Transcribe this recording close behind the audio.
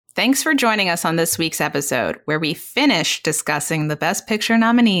Thanks for joining us on this week's episode, where we finish discussing the Best Picture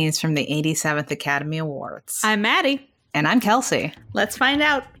nominees from the 87th Academy Awards. I'm Maddie. And I'm Kelsey. Let's find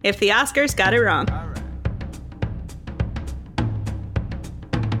out if the Oscars got it wrong.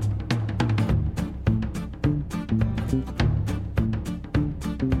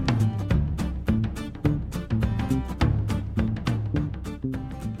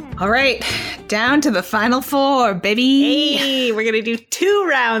 All right, down to the final four, baby. Hey, we're going to do 2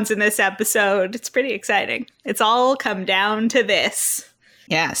 rounds in this episode. It's pretty exciting. It's all come down to this.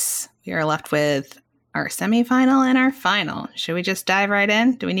 Yes, we are left with our semifinal and our final. Should we just dive right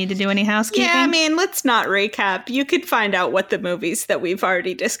in? Do we need to do any housekeeping? Yeah, I mean, let's not recap. You could find out what the movies that we've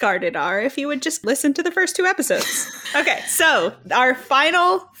already discarded are if you would just listen to the first 2 episodes. Okay, so our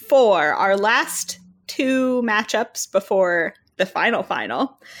final 4, our last 2 matchups before the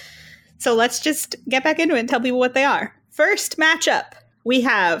final. So let's just get back into it and tell people what they are. First matchup, we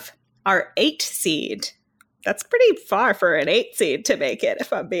have our 8 seed. That's pretty far for an 8 seed to make it,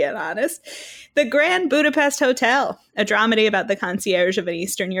 if I'm being honest. The Grand Budapest Hotel, a dramedy about the concierge of an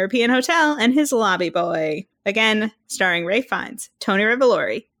Eastern European hotel and his lobby boy. Again, starring Ralph Fiennes, Tony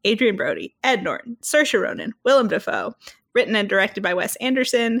Revolori, Adrian Brody, Ed Norton, Saoirse Ronan, Willem Dafoe. Written and directed by Wes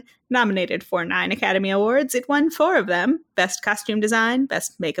Anderson, nominated for 9 Academy Awards. It won 4 of them: Best Costume Design,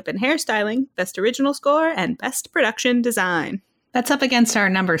 Best Makeup and Hairstyling, Best Original Score, and Best Production Design. That's up against our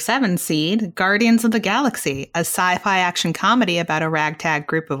number 7 seed, Guardians of the Galaxy, a sci-fi action comedy about a ragtag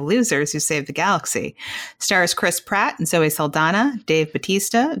group of losers who save the galaxy. Stars Chris Pratt and Zoe Saldana, Dave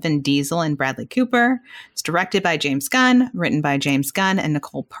Bautista, Vin Diesel, and Bradley Cooper. It's directed by James Gunn, written by James Gunn and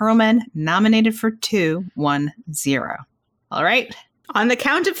Nicole Perlman, nominated for 2, won 0. All right. On the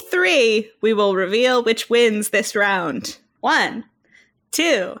count of 3, we will reveal which wins this round. 1,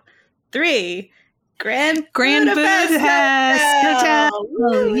 2, 3. Grand Budapest Hotel.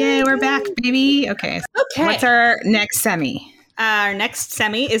 Oh, yay, we're back, baby. Okay. What's our next semi? Our next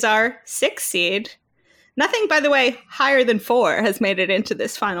semi is our 6 seed. Nothing, by the way, higher than 4 has made it into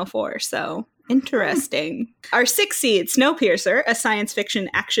this final 4, so interesting. Our 6 seed, Snowpiercer, a science fiction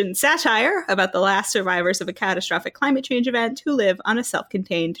action satire about the last survivors of a catastrophic climate change event who live on a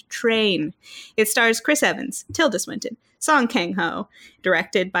self-contained train. It stars Chris Evans, Tilda Swinton, Song Kang-ho,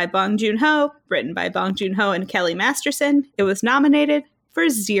 directed by Bong Joon-ho, written by Bong Joon-ho and Kelly Masterson. It was nominated for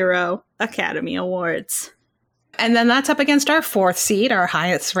 0 Academy Awards. And then that's up against our 4th seed, our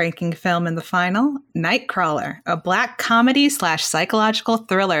highest ranking film in the final, Nightcrawler, a black comedy / psychological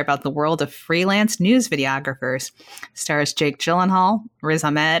thriller about the world of freelance news videographers. Stars Jake Gyllenhaal, Riz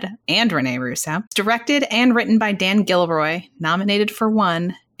Ahmed, and Rene Russo. It's directed and written by Dan Gilroy, nominated for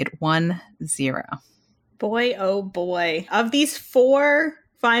 1. It won 0. Boy, oh boy. Of these 4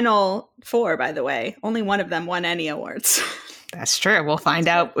 final 4, by the way, only one of them won any awards. That's true. We'll find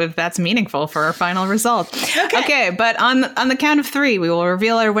out if that's meaningful for our final result. Okay, but on the count of 3, we will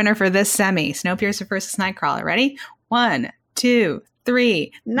reveal our winner for this semi. Snowpiercer versus Nightcrawler. Ready? 1, 2,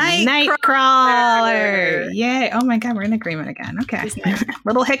 3. Nightcrawler. Yay. Oh my God, we're in agreement again. Okay.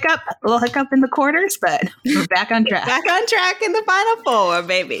 little hiccup in the quarters, but we're back on track. Back on track in the final 4,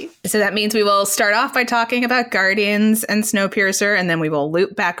 baby. So that means we will start off by talking about Guardians and Snowpiercer, and then we will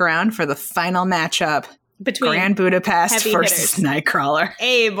loop back around for the final matchup. Between Grand Budapest versus Nightcrawler.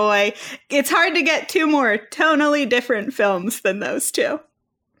 Hey, boy. It's hard to get 2 more tonally different films than those 2.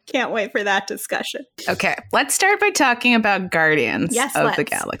 Can't wait for that discussion. Okay, let's start by talking about Guardians of the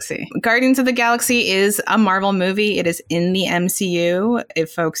Galaxy. Guardians of the Galaxy is a Marvel movie. It is in the MCU.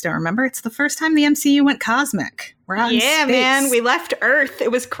 If folks don't remember, it's the first time the MCU went cosmic. We're out in space. Man. We left Earth.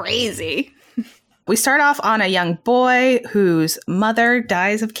 It was crazy. We start off on a young boy whose mother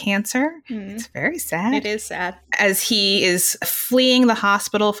dies of cancer. It's very sad. It is sad. As he is fleeing the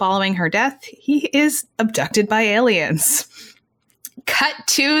hospital following her death, he is abducted by aliens. Cut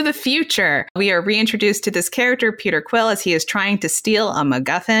to the future. We are reintroduced to this character, Peter Quill, as he is trying to steal a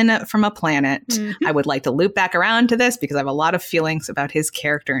MacGuffin from a planet. I would like to loop back around to this because I have a lot of feelings about his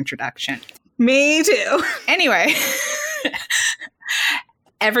character introduction. Me too. Anyway.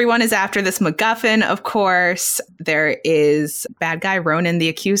 Everyone is after this MacGuffin, of course. There is bad guy Ronan the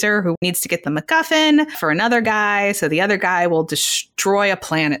Accuser who needs to get the MacGuffin for another guy. So the other guy will destroy a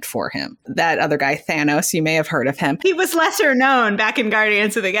planet for him. That other guy, Thanos, you may have heard of him. He was lesser known back in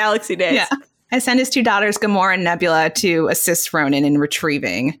Guardians of the Galaxy days. Yeah. I send his 2 daughters, Gamora and Nebula, to assist Ronan in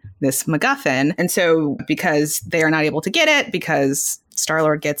retrieving this MacGuffin. And so because they are not able to get it, because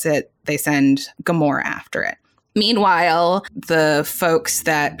Star-Lord gets it, they send Gamora after it. Meanwhile, the folks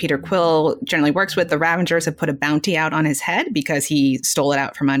that Peter Quill generally works with, the Ravengers, have put a bounty out on his head because he stole it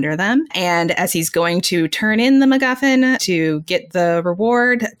out from under them. And as he's going to turn in the MacGuffin to get the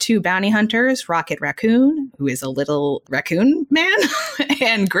reward, two bounty hunters, Rocket Raccoon, who is a little raccoon man,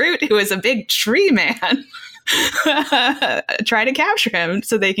 and Groot, who is a big tree man, try to capture him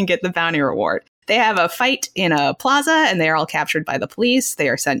so they can get the bounty reward. They have a fight in a plaza and they are all captured by the police. They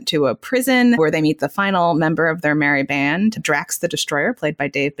are sent to a prison where they meet the final member of their merry band, Drax the Destroyer, played by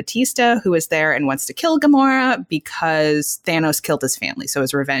Dave Bautista, who is there and wants to kill Gamora because Thanos killed his family. So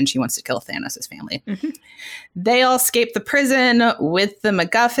as revenge, he wants to kill Thanos' family. Mm-hmm. They all escape the prison with the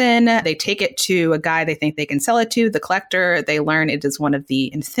MacGuffin. They take it to a guy they think they can sell it to, the Collector. They learn it is one of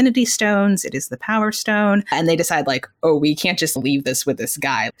the Infinity Stones. It is the Power Stone. And they decide like, oh, we can't just leave this with this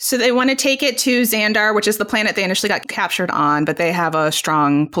guy. So they want to take it to Xandar, which is the planet they initially got captured on, but they have a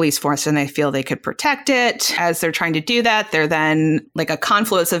strong police force and they feel they could protect it. As they're trying to do that, they're then like a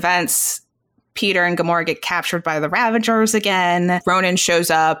confluence of events. Peter and Gamora get captured by the Ravagers again. Ronan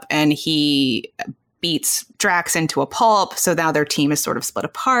shows up and he beats Drax into a pulp. So now their team is sort of split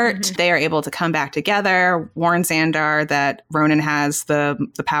apart. Mm-hmm. They are able to come back together, warn Xandar that Ronan has the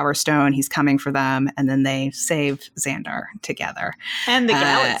Power Stone. He's coming for them. And then they save Xandar together. And the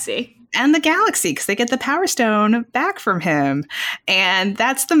galaxy. And the galaxy, because they get the Power Stone back from him. And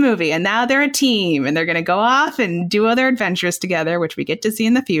that's the movie. And now they're a team and they're going to go off and do other adventures together, which we get to see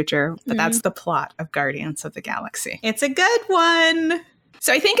in the future. But that's the plot of Guardians of the Galaxy. It's a good one.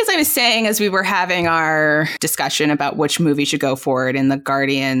 So I think, as I was saying, as we were having our discussion about which movie should go forward in the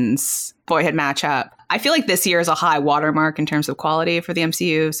Guardians boyhood matchup, I feel like this year is a high watermark in terms of quality for the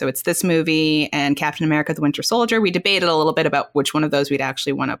MCU. So it's this movie and Captain America: The Winter Soldier. We debated a little bit about which one of those we'd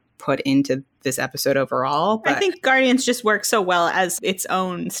actually want to put into this episode overall. But I think Guardians just works so well as its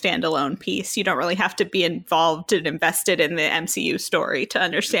own standalone piece. You don't really have to be involved and invested in the MCU story to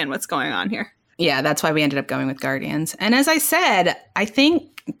understand what's going on here. Yeah, that's why we ended up going with Guardians. And as I said, I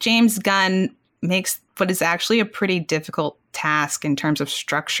think James Gunn makes what is actually a pretty difficult task in terms of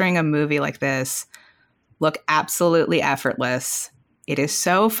structuring a movie like this look absolutely effortless. It is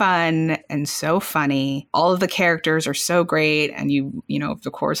so fun and so funny. All of the characters are so great, and you know, over the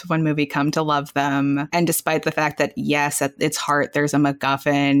course of one movie, come to love them. And despite the fact that, yes, at its heart, there's a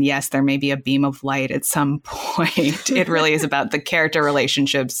MacGuffin. Yes, there may be a beam of light at some point. It really is about the character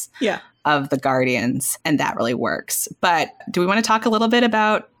relationships of the Guardians, and that really works. But do we want to talk a little bit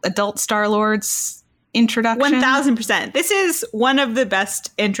about adult Star-Lord's introduction? 1000%. This is one of the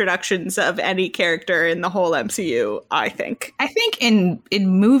best introductions of any character in the whole MCU, I think. I think in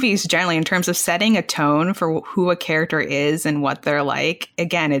movies generally, in terms of setting a tone for who a character is and what they're like,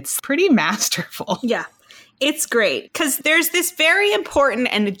 again, it's pretty masterful. Yeah, it's great because there's this very important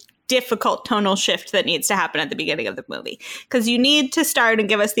and difficult tonal shift that needs to happen at the beginning of the movie, because you need to start and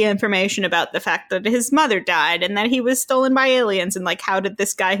give us the information about the fact that his mother died and that he was stolen by aliens, and like, how did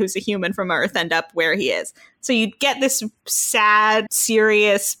this guy who's a human from Earth end up where he is? So you get this sad,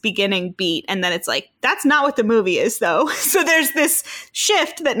 serious beginning beat, and then it's like, that's not what the movie is, though. So there's this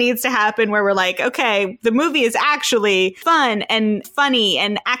shift that needs to happen where we're like, okay, the movie is actually fun and funny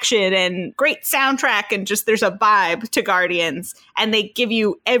and action and great soundtrack, and just there's a vibe to Guardians. And they give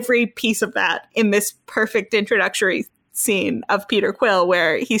you every piece of that in this perfect introductory scene of Peter Quill,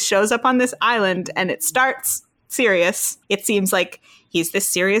 where he shows up on this island and it starts serious. It seems like he's this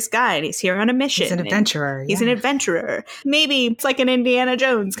serious guy and he's here on a mission. He's an adventurer. He's an adventurer. Maybe it's like an Indiana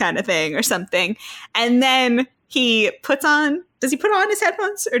Jones kind of thing or something. And then he puts on, does he put on his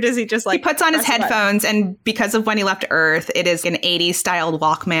headphones, or does he just like... He puts on his headphones, and because of When He Left Earth, it is an 80s styled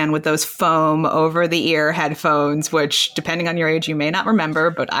Walkman with those foam over the ear headphones, which, depending on your age, you may not remember,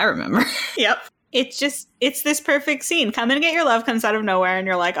 but I remember. Yep. It's this perfect scene. Come and Get Your Love comes out of nowhere, and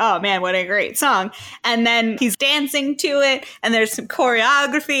you're like, oh man, what a great song. And then he's dancing to it, and there's some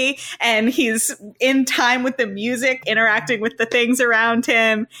choreography, and he's in time with the music, interacting with the things around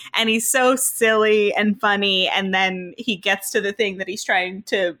him, and he's so silly and funny. And then he gets to the thing that he's trying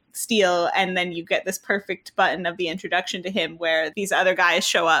to steal, and then you get this perfect button of the introduction to him where these other guys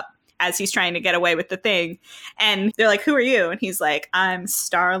show up as he's trying to get away with the thing. And they're like, who are you? And he's like, I'm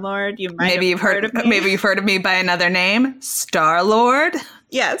Star-Lord. You might have heard of me. Maybe you've heard of me by another name. Star-Lord?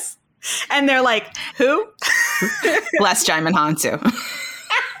 Yes. And they're like, who? Bless Jaimin Hansu.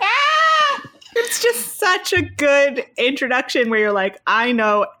 It's just such a good introduction where you're like, I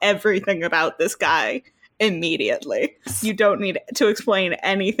know everything about this guy immediately. You don't need to explain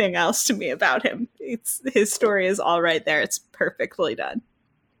anything else to me about him. His story is all right there. It's perfectly done.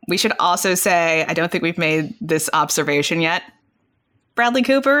 We should also say, I don't think we've made this observation yet, Bradley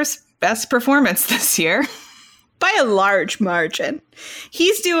Cooper's best performance this year. by a large margin.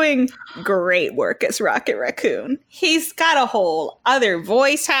 He's doing great work as Rocket Raccoon. He's got a whole other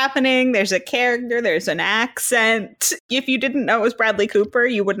voice happening. There's a character, there's an accent. If you didn't know it was Bradley Cooper,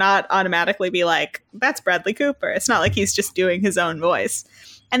 you would not automatically be like, that's Bradley Cooper. It's not like he's just doing his own voice.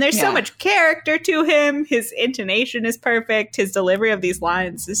 And there's so much character to him. His intonation is perfect. His delivery of these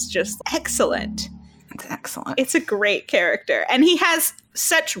lines is just excellent. It's excellent. It's a great character. And he has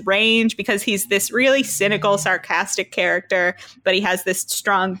such range because he's this really cynical, sarcastic character, but he has this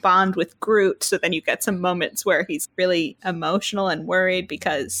strong bond with Groot. So then you get some moments where he's really emotional and worried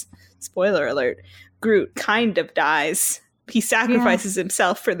because, spoiler alert, Groot kind of dies. He sacrifices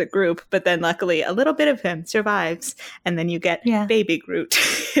himself for the group, but then luckily a little bit of him survives. And then you get Baby Groot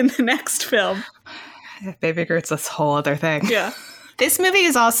in the next film. Baby Groot's this whole other thing. Yeah. This movie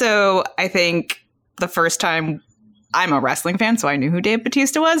is also, I think, the first time I'm a wrestling fan, so I knew who Dave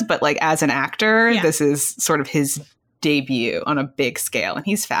Bautista was, but like as an actor, this is sort of his debut on a big scale, and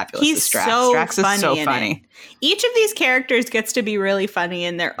he's fabulous. He's Drax. so Drax is funny so in funny. Each of these characters gets to be really funny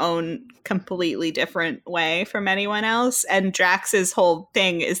in their own completely different way from anyone else, and Drax's whole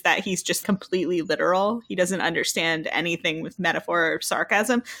thing is that he's just completely literal. He doesn't understand anything with metaphor or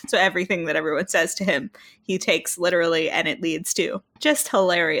sarcasm, so everything that everyone says to him, he takes literally, and it leads to just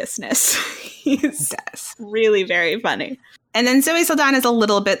hilariousness. He's really very funny. And then Zoe Saldana is a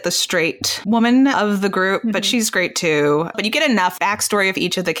little bit the straight woman of the group, but she's great too. But you get enough backstory of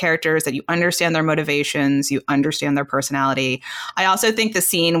each of the characters that you understand their motivations, you understand their personality. I also think the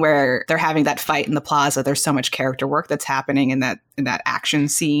scene where they're having that fight in the plaza, there's so much character work that's happening in that action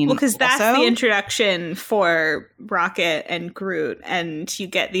scene. Well, because that's the introduction for Rocket and Groot, and you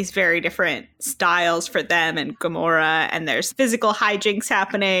get these very different styles for them and Gamora, and there's physical hijinks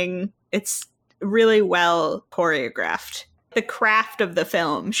happening. It's really well choreographed. The craft of the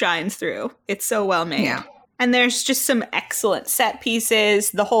film shines through. It's so well made. Yeah. And there's just some excellent set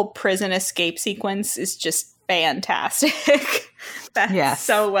pieces. The whole prison escape sequence is just fantastic. That's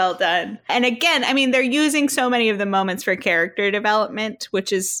so well done. And again, I mean, they're using so many of the moments for character development,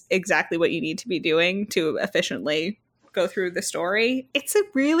 which is exactly what you need to be doing to efficiently go through the story. It's a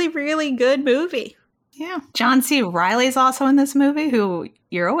really, really good movie. Yeah. John C. Reilly's also in this movie, who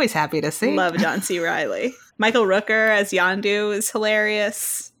you're always happy to see. Love John C. Reilly. Michael Rooker as Yondu is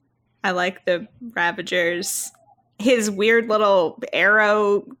hilarious. I like the Ravagers. His weird little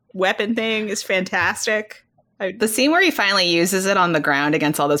arrow weapon thing is fantastic. The scene where he finally uses it on the ground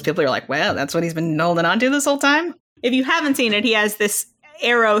against all those people, you're like, wow, that's what he's been holding on to this whole time? If you haven't seen it, he has this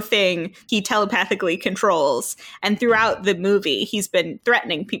arrow thing he telepathically controls, and throughout the movie he's been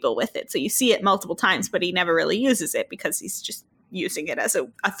threatening people with it, so you see it multiple times, but he never really uses it because he's just using it as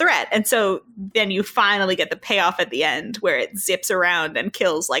a threat. And so then you finally get the payoff at the end where it zips around and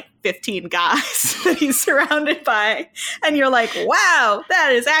kills like 15 guys that he's surrounded by, and you're like, wow,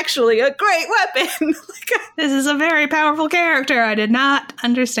 that is actually a great weapon. This is a very powerful character. I did not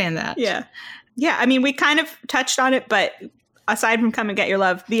understand that. Yeah, I mean, we kind of touched on it, but aside from Come and Get Your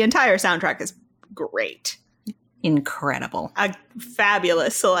Love, the entire soundtrack is great. Incredible. A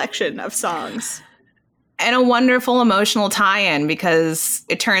fabulous selection of songs. And a wonderful emotional tie-in, because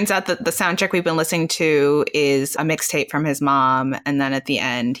it turns out that the soundtrack we've been listening to is a mixtape from his mom. And then at the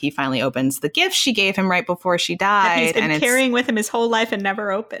end, he finally opens the gift she gave him right before she died. That he's been carrying with him his whole life and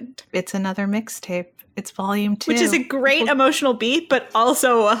never opened. It's another mixtape. It's volume 2. Which is a great emotional beat, but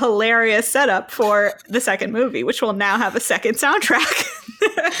also a hilarious setup for the second movie, which will now have a second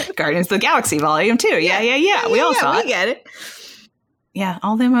soundtrack. Guardians of the Galaxy volume 2. Yeah. We all saw it. We get it. Yeah,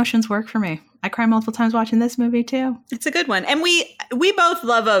 all the emotions work for me. I cry multiple times watching this movie too. It's a good one. And we both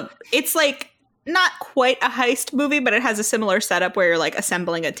love it's like not quite a heist movie, but it has a similar setup where you're like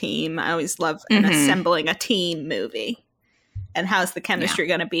assembling a team. I always love an assembling a team movie. And how's the chemistry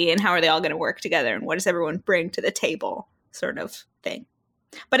going to be, and how are they all going to work together, and what does everyone bring to the table, sort of thing.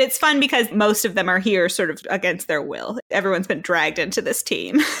 But it's fun because most of them are here sort of against their will. Everyone's been dragged into this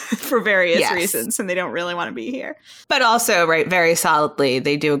team for various reasons, and they don't really want to be here. But also, right, very solidly,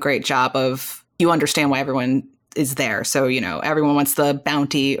 they do a great job of, you understand why everyone is there. So, you know, everyone wants the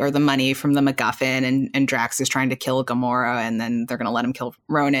bounty or the money from the MacGuffin, and Drax is trying to kill Gamora, and then they're going to let him kill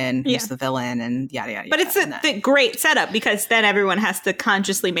Ronan, who's the villain, and yada, yada, yada. But it's the great setup, because then everyone has to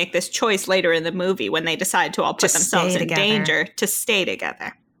consciously make this choice later in the movie when they decide to all put themselves in danger to stay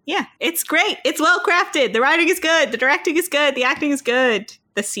together. Yeah, it's great. It's well crafted. The writing is good. The directing is good. The acting is good.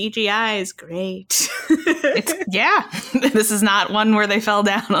 The CGI is great. This is not one where they fell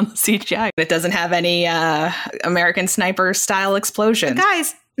down on the CGI. It doesn't have any American Sniper style explosions.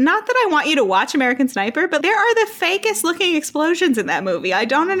 Guys, not that I want you to watch American Sniper, but there are the fakest looking explosions in that movie. I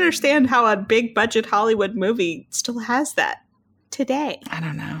don't understand how a big budget Hollywood movie still has that today. I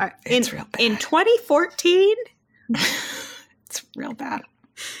don't know. It's real bad. In 2014? It's real bad.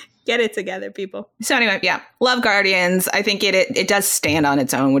 Get it together, people. So anyway, yeah, love Guardians. I think it does stand on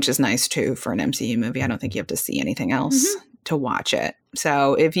its own, which is nice too for an MCU movie. I don't think you have to see anything else to watch it.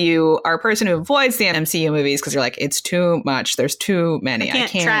 So if you are a person who avoids the MCU movies because you're like, it's too much, there's too many, I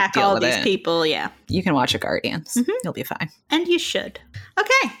can't track deal all with these it. people, yeah. You can watch a Guardians. You'll be fine. And you should.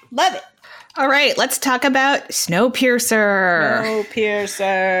 Okay, love it. All right, let's talk about Snowpiercer.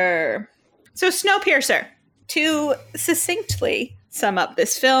 Snowpiercer. So Snowpiercer, to succinctly sum up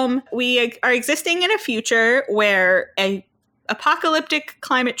this film, we are existing in a future where a apocalyptic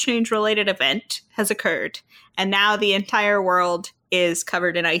climate change related event has occurred, and now the entire world is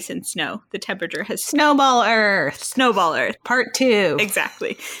covered in ice and snow. The temperature has Snowball Earth. Part 2.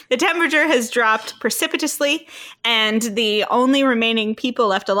 Exactly. The temperature has dropped precipitously, and the only remaining people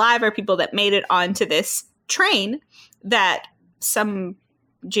left alive are people that made it onto this train that some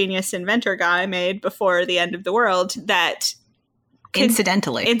genius inventor guy made before the end of the world that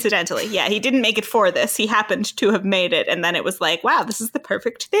Incidentally, yeah. He didn't make it for this. He happened to have made it. And then it was like, wow, this is the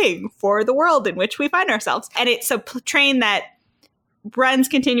perfect thing for the world in which we find ourselves. And it's a train that runs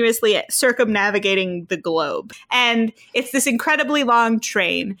continuously circumnavigating the globe. And it's this incredibly long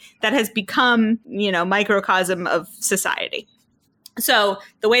train that has become, microcosm of society. So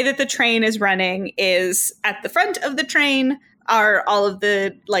the way that the train is running is at the front of the train are all of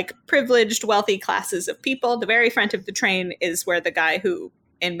the privileged, wealthy classes of people. The very front of the train is where the guy who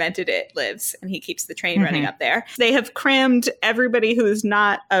invented it lives, and he keeps the train running up there. They have crammed everybody who's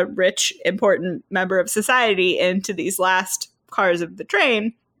not a rich, important member of society into these last cars of the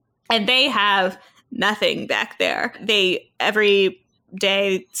train, and they have nothing back there. Every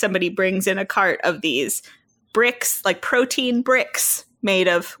day somebody brings in a cart of these bricks, like protein bricks made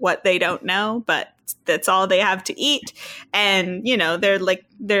of what they don't know, but that's all they have to eat. And,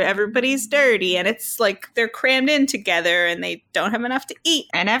 they're everybody's dirty, and it's like they're crammed in together and they don't have enough to eat.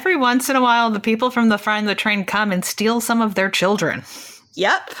 And every once in a while, the people from the front of the train come and steal some of their children.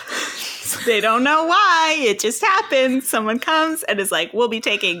 Yep. They don't know why. It just happens. Someone comes and is like, we'll be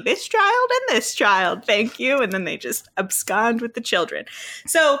taking this child and this child. Thank you. And then they just abscond with the children.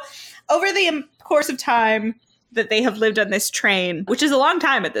 So over the course of time that they have lived on this train, which is a long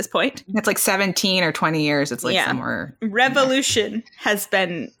time at this point. It's like 17 or 20 years. It's somewhere. Revolution has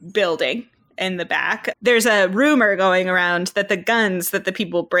been building in the back. There's a rumor going around that the guns that the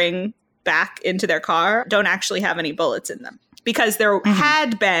people bring back into their car don't actually have any bullets in them. Because there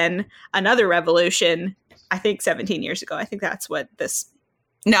had been another revolution, I think 17 years ago. I think that's what this...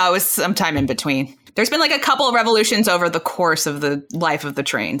 No, it was sometime in between. There's been a couple of revolutions over the course of the life of the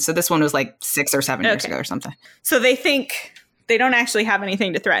train. So this one was 6 or 7 years ago or something. So they think they don't actually have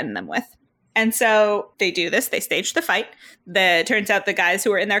anything to threaten them with. And so they do this. They stage the fight. Turns out the guys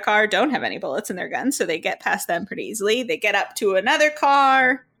who are in their car don't have any bullets in their guns. So they get past them pretty easily. They get up to another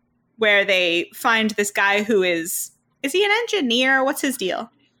car where they find this guy who is he an engineer? What's his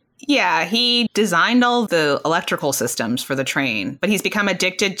deal? Yeah, he designed all the electrical systems for the train, but he's become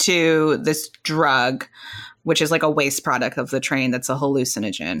addicted to this drug, which is like a waste product of the train that's a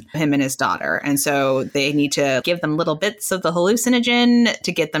hallucinogen, him and his daughter. And so they need to give them little bits of the hallucinogen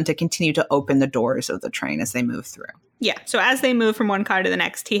to get them to continue to open the doors of the train as they move through. Yeah. So as they move from one car to the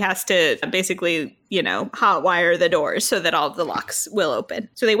next, he has to basically, hotwire the doors so that all of the locks will open.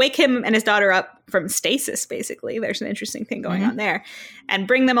 So they wake him and his daughter up from stasis, basically. There's an interesting thing going on there. And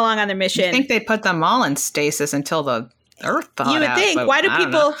bring them along on their mission. I think they put them all in stasis until the Earth thawed You would out, think,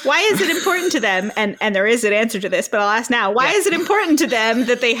 why is it important to them? And there is an answer to this, but I'll ask now. Why is it important to them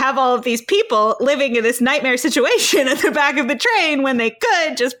that they have all of these people living in this nightmare situation at the back of the train when they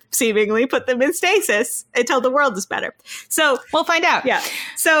could just seemingly put them in stasis until the world is better? So we'll find out. Yeah.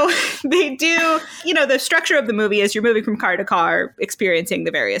 So they do, the structure of the movie is you're moving from car to car, experiencing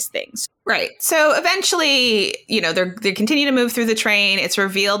the various things. Right. So eventually, they continue to move through the train. It's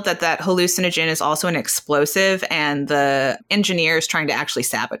revealed that hallucinogen is also an explosive, and the engineer is trying to actually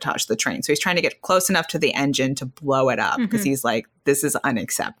sabotage the train. So he's trying to get close enough to the engine to blow it up because he's like, this is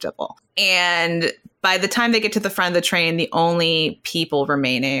unacceptable. And by the time they get to the front of the train, the only people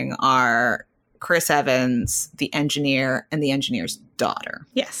remaining are Chris Evans, the engineer, and the engineer's daughter.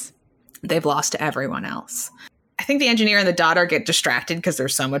 Yes. They've lost everyone else. I think the engineer and the daughter get distracted because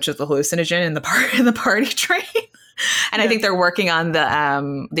there's so much of the hallucinogen in the party train. And I think they're working on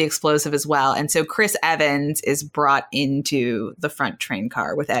the explosive as well. And so Chris Evans is brought into the front train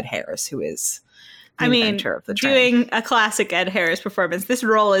car with Ed Harris, who is the inventor of the train. Doing a classic Ed Harris performance. This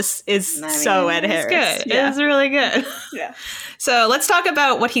role is so Ed Harris. Good. Yeah. It's really good. Yeah. So let's talk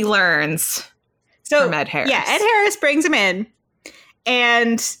about what he learns from Ed Harris. Yeah, Ed Harris brings him in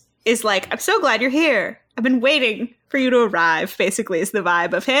and is like, I'm so glad you're here. I've been waiting for you to arrive, basically, is the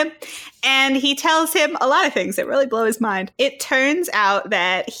vibe of him. And he tells him a lot of things that really blow his mind. It turns out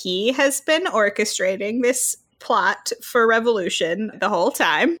that he has been orchestrating this plot for revolution the whole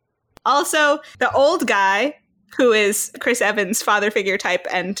time. Also, the old guy, who is Chris Evans' father figure type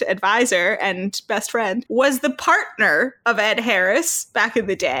and advisor and best friend, was the partner of Ed Harris back in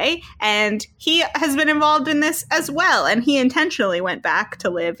the day. And he has been involved in this as well. And he intentionally went back to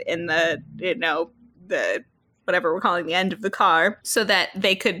live in the whatever we're calling the end of the car so that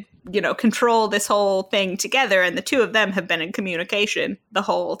they could, control this whole thing together. And the two of them have been in communication the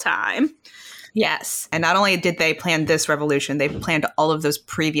whole time. Yes. And not only did they plan this revolution, they planned all of those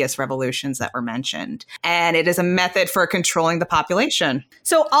previous revolutions that were mentioned. And it is a method for controlling the population.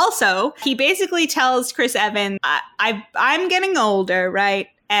 So also, he basically tells Chris Evans, I'm getting older, right?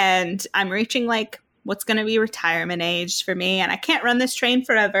 And I'm reaching what's going to be retirement age for me. And I can't run this train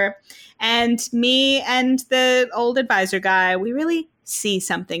forever. And me and the old advisor guy, we really see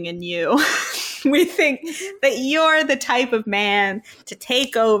something in you. We think that you're the type of man to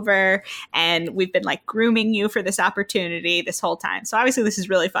take over, and we've been grooming you for this opportunity this whole time. So obviously this is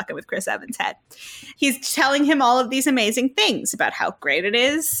really fucking with Chris Evans' head. He's telling him all of these amazing things about how great it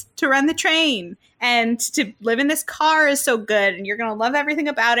is to run the train and to live in this car is so good, and you're going to love everything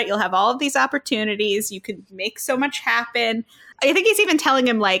about it. You'll have all of these opportunities. You can make so much happen. I think he's even telling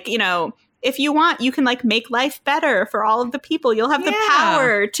him if you want, you can make life better for all of the people. You'll have the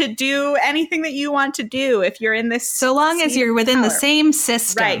power to do anything that you want to do if you're in this. So long as you're within the same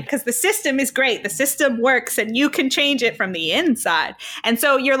system. Right, because the system is great. The system works and you can change it from the inside. And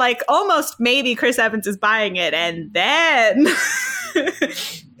so you're almost maybe Chris Evans is buying it. And then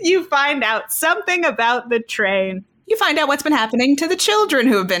you find out something about the train. You find out what's been happening to the children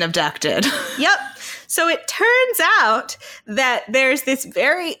who have been abducted. Yep. So it turns out that there's this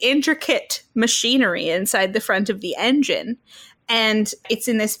very intricate machinery inside the front of the engine, and it's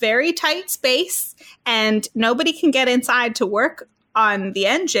in this very tight space, and nobody can get inside to work on the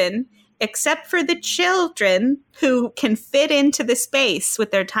engine except for the children who can fit into the space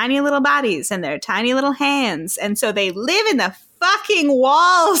with their tiny little bodies and their tiny little hands. And so they live in the fucking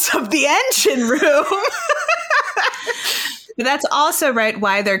walls of the engine room. That's also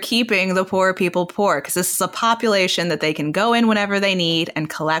why they're keeping the poor people poor, because this is a population that they can go in whenever they need and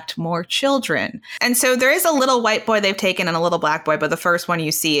collect more children. And so there is a little white boy they've taken and a little black boy, but the first one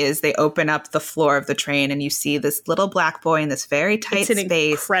you see is they open up the floor of the train and you see this little black boy in this very tight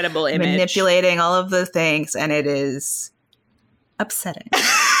space. Incredible image. Manipulating all of the things, and it is upsetting.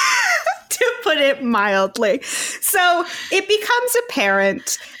 To put it mildly. So it becomes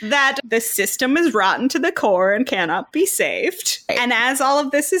apparent that the system is rotten to the core and cannot be saved. Right. And as all of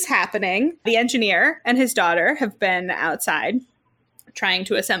this is happening, the engineer and his daughter have been outside trying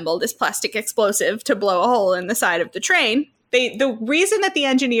to assemble this plastic explosive to blow a hole in the side of the train. The reason that the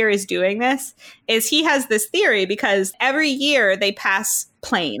engineer is doing this is he has this theory because every year they pass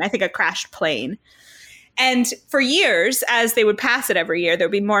plane, I think a crashed plane. And for years, as they would pass it every year, there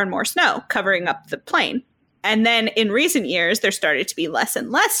would be more and more snow covering up the plane. And then in recent years, there started to be less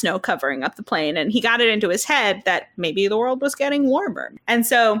and less snow covering up the plane. And he got it into his head that maybe the world was getting warmer. And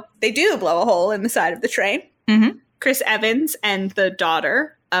so they do blow a hole in the side of the train. Mm-hmm. Chris Evans and the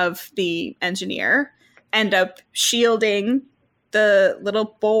daughter of the engineer end up shielding the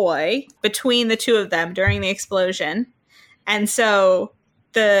little boy between the two of them during the explosion. And so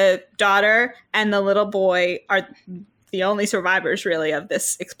the daughter and the little boy are the only survivors, really, of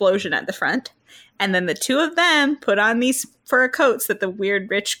this explosion at the front. And then the two of them put on these fur coats that the weird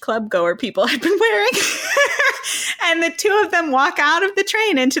rich club goer people had been wearing. And the two of them walk out of the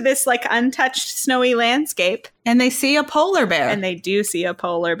train into this untouched snowy landscape. And they see a polar bear. And they do see a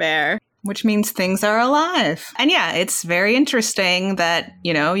polar bear. Which means things are alive. And yeah, it's very interesting that,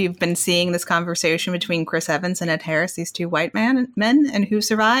 you've been seeing this conversation between Chris Evans and Ed Harris, these two white men, and who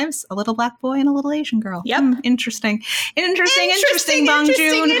survives? A little black boy and a little Asian girl. Yep. Interesting, Bong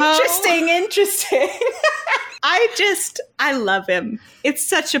Joon-ho. Interesting. I love him. It's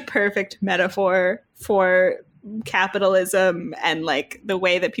such a perfect metaphor for capitalism and the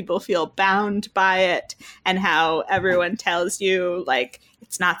way that people feel bound by it, and how everyone tells you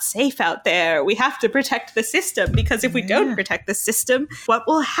it's not safe out there. We have to protect the system, because if we don't protect the system, what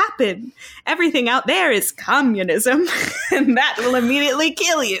will happen? Everything out there is communism, and that will immediately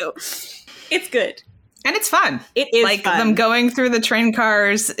kill you. It's good. And it's fun. It is fun. Them going through the train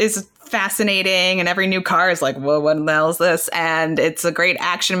cars is fascinating, and every new car is like, whoa, what the hell is this? And it's a great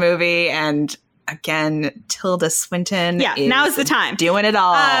action movie. And again, Tilda Swinton. Yeah, now is the time. Doing it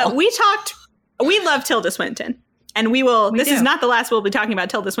all. We love Tilda Swinton. And this is not the last we'll be talking about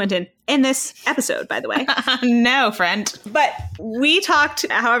Tilda Swinton in this episode, by the way. No, friend. But we talked,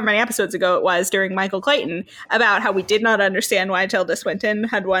 however many episodes ago it was, during Michael Clayton, about how we did not understand why Tilda Swinton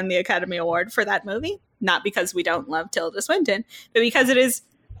had won the Academy Award for that movie. Not because we don't love Tilda Swinton, but because it is,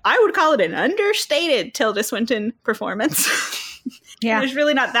 I would call it an understated Tilda Swinton performance. Yeah. There's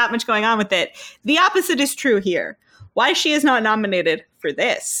really not that much going on with it. The opposite is true here. Why she is not nominated for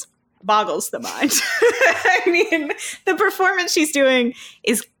this boggles the mind. I mean, the performance she's doing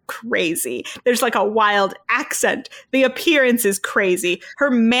is crazy. There's like a wild accent. The appearance is crazy. Her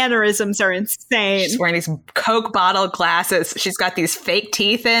mannerisms are insane. She's wearing these Coke bottle glasses. She's got these fake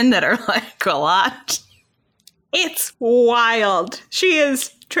teeth in that are like a lot. It's wild. She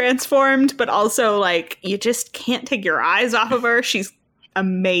is transformed, but also like you just can't take your eyes off of her. She's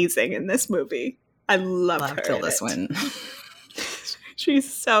amazing in this movie. I love her. Tilda Swinton.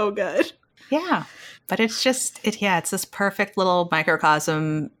 She's so good. Yeah. But it's just, it's this perfect little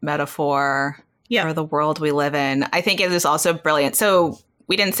microcosm metaphor for the world we live in. I think it is also brilliant. So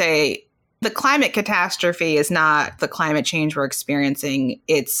we didn't say the climate catastrophe is not the climate change we're experiencing.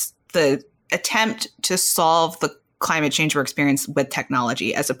 It's the attempt to solve the climate change we're experiencing with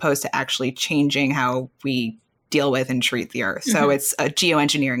technology as opposed to actually changing how we deal with and treat the earth. So it's a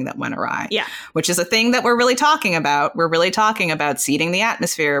geoengineering that went awry. Yeah. Which is a thing that we're really talking about. We're really talking about seeding the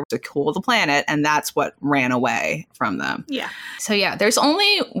atmosphere to cool the planet, and that's what ran away from them. Yeah. So yeah, there's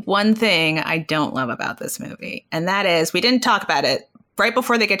only one thing I don't love about this movie, and that is, we didn't talk about it. Right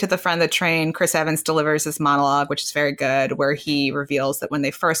before they get to the front of the train, Chris Evans delivers this monologue, which is very good, where he reveals that when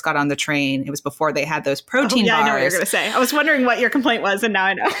they first got on the train, it was before they had those protein bars. I know what you're going to say. I was wondering what your complaint was, and now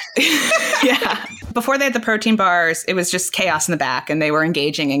I know. Yeah. Before they had the protein bars, it was just chaos in the back, and they were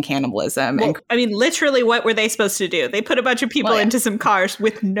engaging in cannibalism. Well, I mean, literally, what were they supposed to do? They put a bunch of people into some cars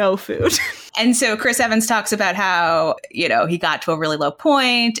with no food. And so Chris Evans talks about how, he got to a really low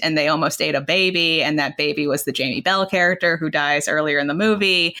point, and they almost ate a baby, and that baby was the Jamie Bell character who dies earlier in the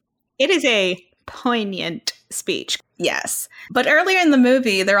movie. It is a poignant speech. Yes. But earlier in the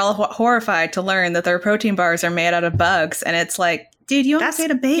movie, they're all horrified to learn that their protein bars are made out of bugs. And it's like, dude, you almost ate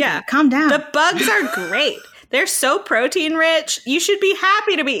a baby. Yeah. Calm down. The bugs are great. They're so protein rich. You should be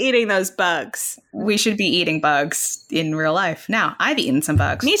happy to be eating those bugs. We should be eating bugs in real life. Now, I've eaten some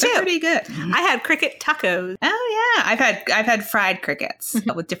bugs. Me too. They're pretty good. I had cricket tacos. Oh yeah, I've had fried crickets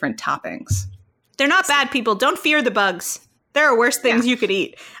with different toppings. They're not bad, people. Don't fear the bugs. There are worse things you could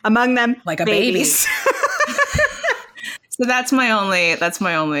eat. Among them, like a babies. baby. So that's my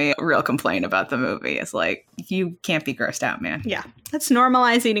only real complaint about the movie is like, you can't be grossed out, man. Yeah. Let's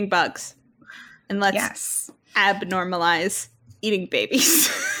normalize eating bugs. And let's abnormalize eating babies.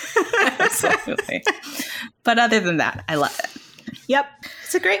 Absolutely. But other than that, I love it. Yep.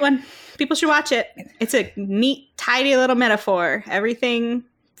 It's a great one. People should watch it. It's a neat, tidy little metaphor. Everything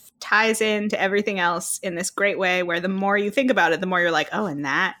ties into everything else in this great way where the more you think about it, the more you're like, oh, and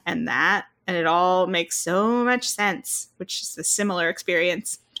that, and that. And it all makes so much sense, which is a similar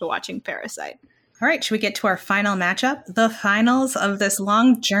experience to watching Parasite. All right, should we get to our final matchup? The finals of this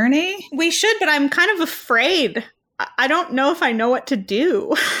long journey? We should, but I'm kind of afraid. I don't know if I know what to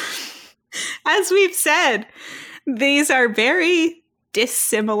do. As we've said, these are very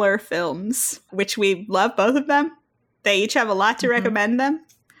dissimilar films, which we love both of them. They each have a lot to recommend them.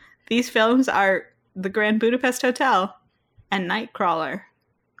 These films are The Grand Budapest Hotel and Nightcrawler.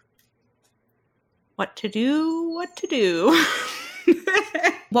 What to do?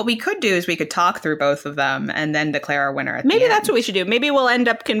 What we could do is we could talk through both of them and then declare our winner at Maybe the end. That's what we should do. Maybe we'll end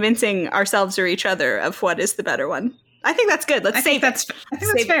up convincing ourselves or each other of what is the better one. I think that's good. Let's save it. I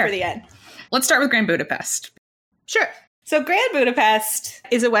think that's fair. It for the end. Let's start with Grand Budapest. Sure. So Grand Budapest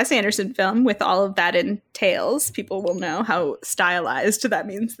is a Wes Anderson film with all of that entails. People will know how stylized that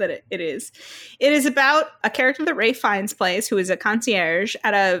means that it is. It is about a character that Ralph Fiennes plays who is a concierge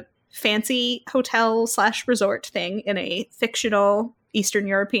at a fancy hotel/resort thing in a fictional Eastern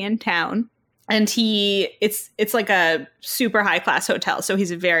European town. And it's like a super high class hotel. So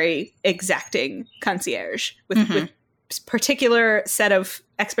he's a very exacting concierge with particular set of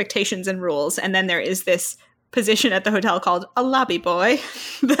expectations and rules. And then there is this position at the hotel called a lobby boy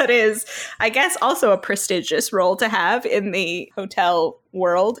that is, I guess, also a prestigious role to have in the hotel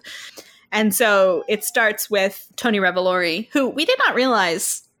world. And so it starts with Tony Revolori, who we did not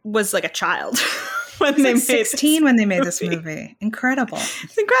realize was like a child. when He they was made like 16 when they made this movie. Incredible.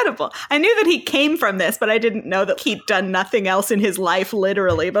 It's incredible. I knew that he came from this, but I didn't know that he'd done nothing else in his life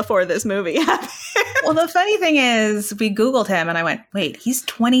literally before this movie happened. Well, the funny thing is, we Googled him and I went, wait, he's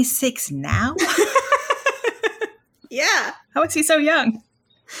 26 now? Yeah. How is he so young?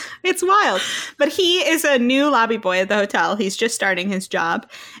 It's wild. But he is a new lobby boy at the hotel. He's just starting his job.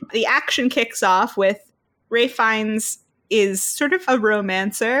 The action kicks off with Ralph Fiennes is sort of a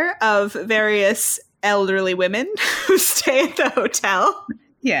romancer of various elderly women who stay at the hotel.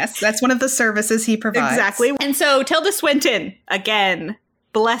 Yes, that's one of the services he provides. Exactly. And so Tilda Swinton, again,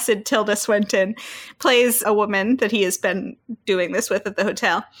 blessed Tilda Swinton, plays a woman that he has been doing this with at the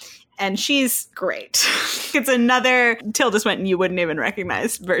hotel. And she's great. It's another Tilda Swinton you wouldn't even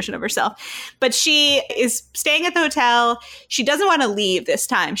recognize version of herself. But she is staying at the hotel. She doesn't want to leave this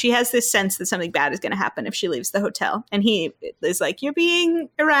time. She has this sense that something bad is going to happen if she leaves the hotel. And he is like, you're being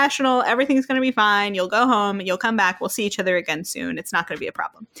irrational. Everything's going to be fine. You'll go home. You'll come back. We'll see each other again soon. It's not going to be a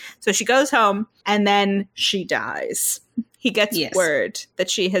problem. So she goes home and then she dies. He gets word that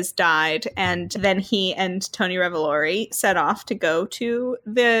she has died, and then he and Tony Revolori set off to go to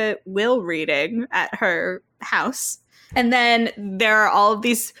the will reading at her house. And then there are all of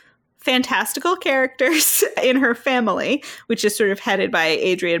these fantastical characters in her family, which is sort of headed by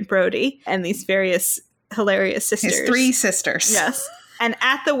Adrian Brody, and these various hilarious sisters. His 3 sisters. Yes. And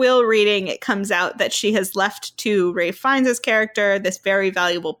at the will reading, it comes out that she has left to Ralph Fiennes' character this very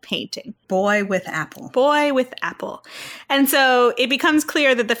valuable painting. Boy with Apple. Boy with Apple. And so it becomes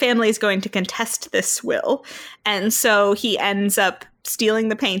clear that the family is going to contest this will. And so he ends up stealing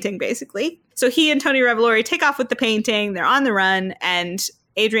the painting, basically. So he and Tony Revolori take off with the painting. They're on the run. And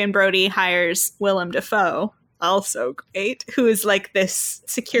Adrian Brody hires Willem Dafoe, also great, who is like this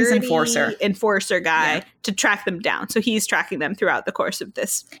security enforcer guy to track them down. So he's tracking them throughout the course of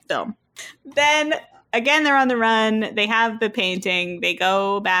this film. Then again, they're on the run. They have the painting. They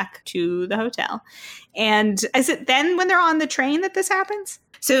go back to the hotel. And is it then when they're on the train that this happens?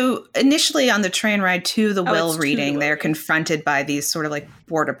 So initially on the train ride to the will reading, they're confronted by these sort of like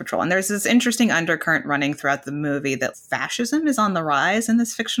border patrol. And there's this interesting undercurrent running throughout the movie that fascism is on the rise in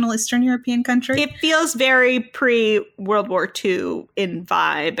this fictional Eastern European country. It feels very pre-World War II in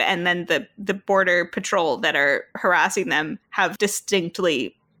vibe. And then the border patrol that are harassing them have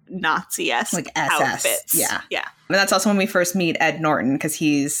distinctly Nazi-esque like SS. Outfits. Yeah. Yeah. And that's also when we first meet Ed Norton, because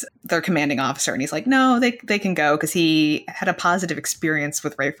he's their commanding officer. And he's like, no, they can go, because he had a positive experience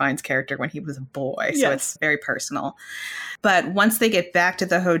with Ralph Fiennes' character when he was a boy. So it's very personal. But once they get back to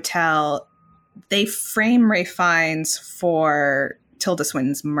the hotel, they frame Ralph Fiennes for Tilda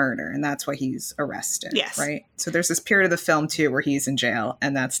Swinton's murder, and that's why he's arrested. Yes. Right? So there's this period of the film, too, where he's in jail,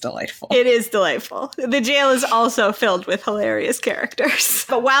 and that's delightful. It is delightful. The jail is also filled with hilarious characters.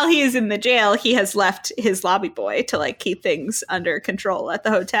 But while he is in the jail, he has left his lobby boy to like keep things under control at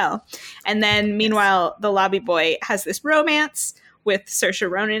the hotel. And then meanwhile, the lobby boy has this romance with Saoirse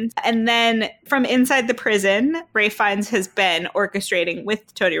Ronan. And then from inside the prison, Ralph Fiennes has been orchestrating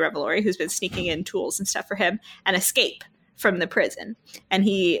with Tony Revolori, who's been sneaking in tools and stuff for him, an escape from the prison. And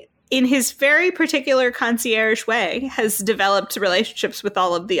he, in his very particular concierge way, has developed relationships with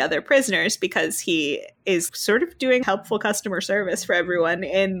all of the other prisoners because he is sort of doing helpful customer service for everyone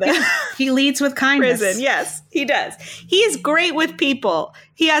in the he leads with kindness. Prison. Yes, he does. He is great with people.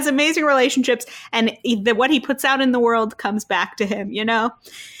 He has amazing relationships, and what he puts out in the world comes back to him, you know?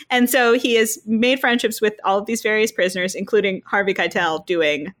 And so he has made friendships with all of these various prisoners, including Harvey Keitel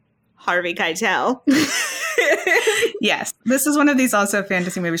doing Harvey Keitel. Yes. This is one of these also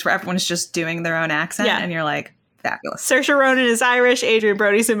fantasy movies where everyone's just doing their own accent, and you're like, fabulous. Saoirse Ronan is Irish, Adrian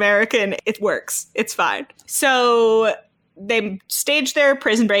Brody's American. It works. It's fine. So they stage their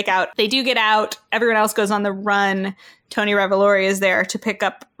prison breakout. They do get out. Everyone else goes on the run. Tony Revolori is there to pick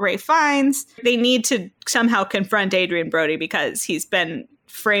up Ralph Fiennes. They need to somehow confront Adrian Brody because he's been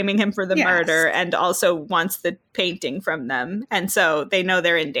framing him for the murder and also wants the painting from them. And so they know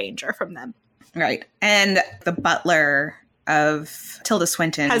they're in danger from them. Right. And the butler of Tilda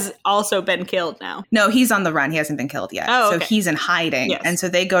Swinton has also been killed now. No, he's on the run. He hasn't been killed yet. Oh, okay. So he's in hiding. Yes. And so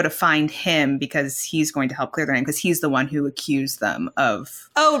they go to find him because he's going to help clear their name, because he's the one who accused them of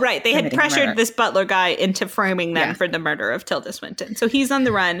right. They had pressured this butler guy into framing them for the murder of Tilda Swinton. So he's on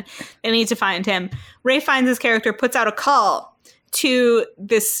the run. They need to find him. Ralph Fiennes' character puts out a call to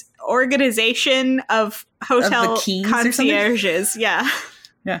this organization of hotel concierges. Yeah.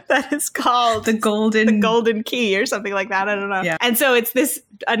 That is called the Golden Key or something like that. I don't know. Yeah. And so it's this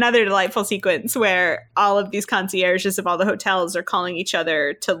another delightful sequence where all of these concierges of all the hotels are calling each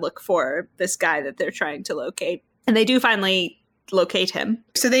other to look for this guy that they're trying to locate. And they do finally locate him.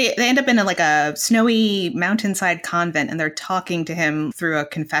 So they end up in a snowy mountainside convent, and they're talking to him through a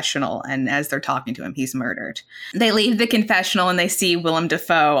confessional. And as they're talking to him, he's murdered. They leave the confessional and they see Willem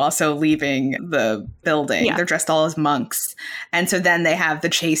Dafoe also leaving the building. Yeah. They're dressed all as monks. And so then they have the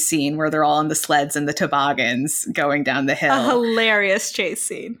chase scene where they're all on the sleds and the toboggans going down the hill. A hilarious chase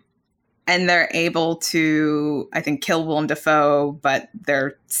scene. And they're able to, I think, kill Willem Dafoe, but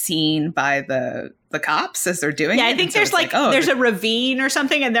they're seen by the cops as they're doing it. Yeah, I think there's there's a ravine or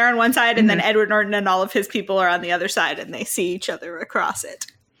something, and they're on one side, and then Edward Norton and all of his people are on the other side, and they see each other across it.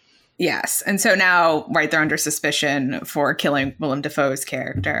 Yes. And so now, right, they're under suspicion for killing Willem Dafoe's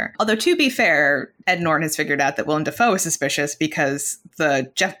character. Although, to be fair, Ed Norton has figured out that Willem Dafoe is suspicious because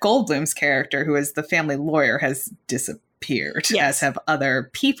the Jeff Goldblum's character, who is the family lawyer, has disappeared, as have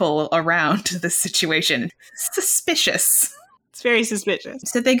other people around the situation. Suspicious. It's very suspicious.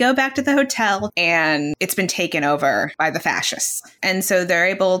 So they go back to the hotel, and it's been taken over by the fascists. And so they're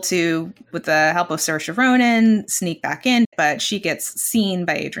able to, with the help of Saoirse Ronan, sneak back in, but she gets seen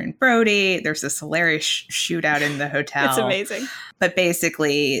by Adrian Brody. There's this hilarious shootout in the hotel. It's amazing. But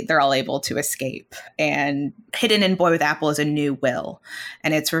basically, they're all able to escape. And hidden in Boy with Apple is a new will.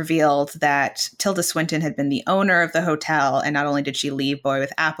 And it's revealed that Tilda Swinton had been the owner of the hotel. And not only did she leave Boy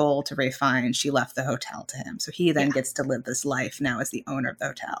with Apple to Ralph Fiennes, she left the hotel to him. So he then gets to live this life now as the owner of the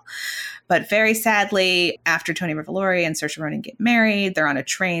hotel. But very sadly, after Tony Revolori and Saoirse Ronan get married, they're on a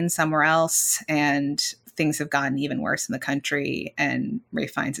train somewhere else. And things have gotten even worse in the country. And Ralph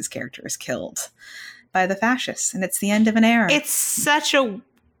Fiennes' character is killed by the fascists, and it's the end of an era. It's such a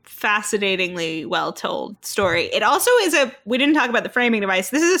fascinatingly well-told story. It also is we didn't talk about the framing device.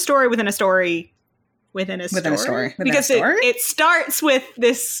 This is a story within a story within a story. Because it starts with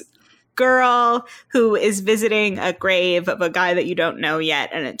this girl who is visiting a grave of a guy that you don't know yet,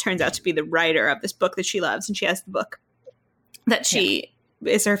 and it turns out to be the writer of this book that she loves, and she has the book that she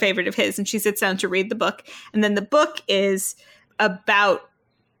is her favorite of his, and she sits down to read the book, and then the book is about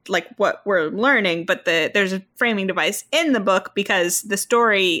what we're learning, but there's a framing device in the book because the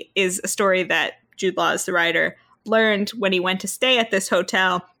story is a story that Jude Law, is the writer, learned when he went to stay at this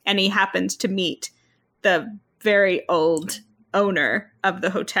hotel, and he happened to meet the very old owner of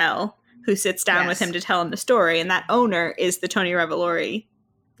the hotel who sits down with him to tell him the story, and that owner is the Tony Revolori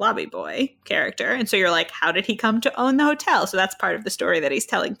lobby boy character. And so you're like, how did he come to own the hotel? So that's part of the story that he's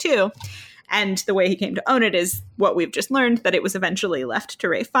telling too. And the way he came to own it is what we've just learned, that it was eventually left to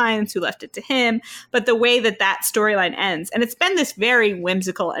Ralph Fiennes, who left it to him. But the way that storyline ends, and it's been this very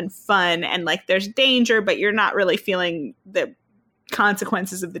whimsical and fun, and there's danger, but you're not really feeling the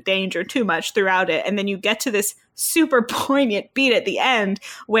consequences of the danger too much throughout it. And then you get to this super poignant beat at the end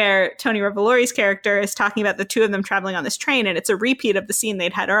where Tony Revolori's character is talking about the two of them traveling on this train, and it's a repeat of the scene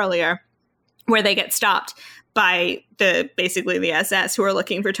they'd had earlier where they get stopped by basically the SS, who are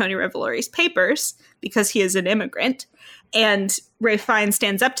looking for Tony Revolori's papers because he is an immigrant. And Ralph Fiennes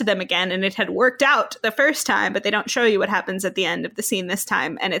stands up to them again, and it had worked out the first time, but they don't show you what happens at the end of the scene this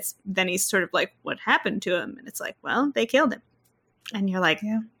time. And then he's sort of like, what happened to him? And it's like, well, they killed him. And you're like,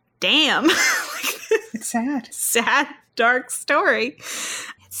 damn. It's sad. Sad, dark story.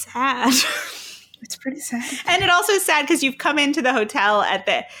 It's sad. It's pretty sad. And it also is sad because you've come into the hotel at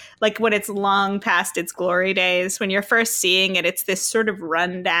when it's long past its glory days. When you're first seeing it, it's this sort of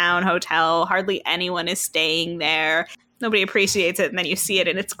rundown hotel. Hardly anyone is staying there. Nobody appreciates it. And then you see it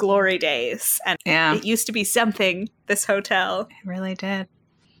in its glory days. And it used to be something, this hotel. It really did.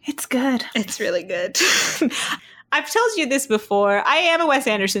 It's good. It's really good. I've told you this before. I am a Wes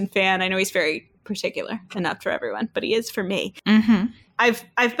Anderson fan. I know he's very particular and not for everyone, but he is for me. Mm-hmm.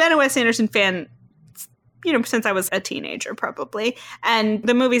 I've been a Wes Anderson fan since I was a teenager, probably. And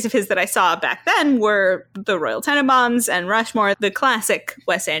the movies of his that I saw back then were The Royal Tenenbaums and Rushmore, the classic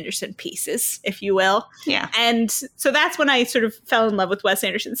Wes Anderson pieces, if you will. Yeah. And so that's when I sort of fell in love with Wes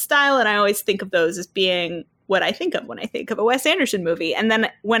Anderson's style, and I always think of those as being what I think of when I think of a Wes Anderson movie. And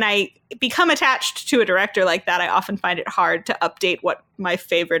then when I become attached to a director like that, I often find it hard to update what my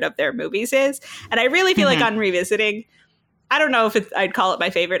favorite of their movies is. And I really feel like on revisiting, I don't know if I'd call it my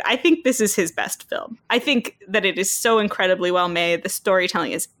favorite. I think this is his best film. I think that it is so incredibly well made. The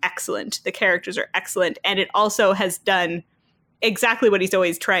storytelling is excellent. The characters are excellent. And it also has done exactly what he's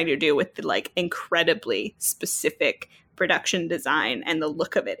always trying to do with the incredibly specific production design. And the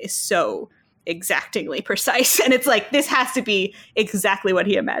look of it is so exactingly precise. And it's this has to be exactly what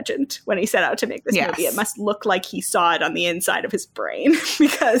he imagined when he set out to make this movie. It must look like he saw it on the inside of his brain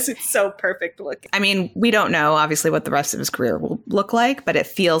because it's so perfect looking. I mean, we don't know obviously what the rest of his career will look like, but it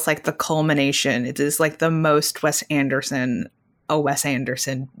feels like the culmination. It is the most Wes Anderson a Wes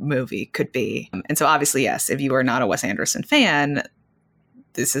Anderson movie could be. And so obviously, yes, if you are not a Wes Anderson fan,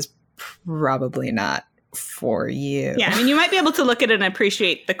 this is probably not for you. Yeah, I mean, you might be able to look at it and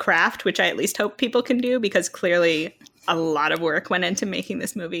appreciate the craft, which I at least hope people can do, because clearly a lot of work went into making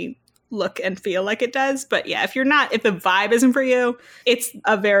this movie look and feel like it does. But yeah, if the vibe isn't for you, it's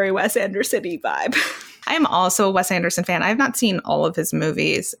a very Wes Anderson-y vibe. I am also a Wes Anderson fan. I have not seen all of his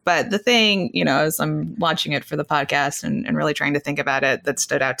movies, but the thing, as I'm watching it for the podcast and really trying to think about it, that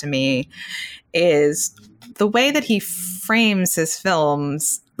stood out to me is the way that he frames his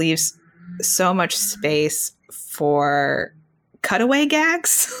films leaves so much space for cutaway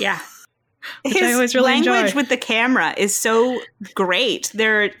gags. Yeah. His really language with the camera is so great.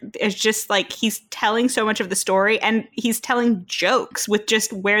 There is just like he's telling so much of the story, and he's telling jokes with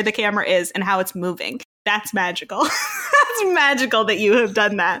just where the camera is and how it's moving. That's magical. That's magical that you have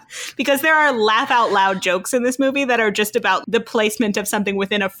done that, because there are laugh out loud jokes in this movie that are just about the placement of something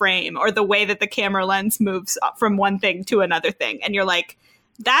within a frame or the way that the camera lens moves from one thing to another thing. And you're like,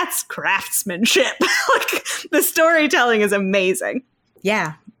 that's craftsmanship. Like, the storytelling is amazing.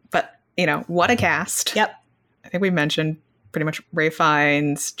 Yeah. But, what a cast. Yep. I think we mentioned pretty much Ralph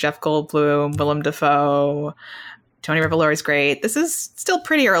Fiennes, Jeff Goldblum, Willem Dafoe, Tony Revolori's great. This is still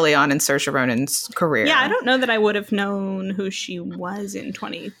pretty early on in Saoirse Ronan's career. Yeah, I don't know that I would have known who she was in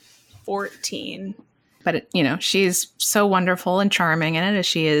 2014. But, she's so wonderful and charming in it, as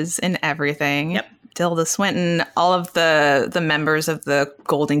she is in everything. Yep. Tilda Swinton, all of the members of the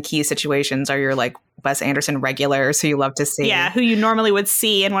Golden Key situations are your, like, Wes Anderson regulars who you love to see. Yeah, who you normally would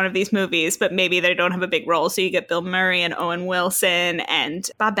see in one of these movies, but maybe they don't have a big role. So you get Bill Murray and Owen Wilson and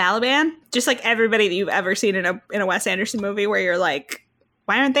Bob Balaban. Just like everybody that you've ever seen in a Wes Anderson movie where you're like,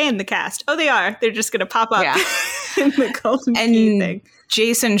 why aren't they in the cast? Oh, they are. They're just going to pop up in the Golden Key thing.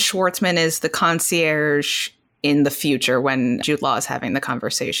 Jason Schwartzman is the concierge in the future when Jude Law is having the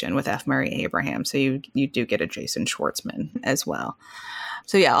conversation with F. Murray Abraham. So you do get a Jason Schwartzman as well.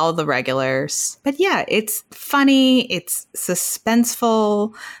 So yeah, all the regulars. But yeah, it's funny. It's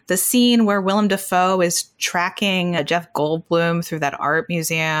suspenseful. The scene where Willem Dafoe is tracking Jeff Goldblum through that art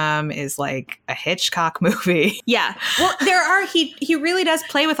museum is like a Hitchcock movie. Yeah. Well, he really does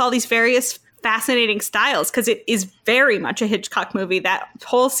play with all these various fascinating styles, because it is very much a Hitchcock movie. That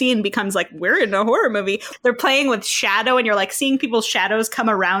whole scene becomes like, we're in a horror movie. They're playing with shadow, and you're like seeing people's shadows come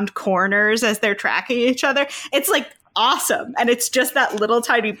around corners as they're tracking each other. It's like awesome. And it's just that little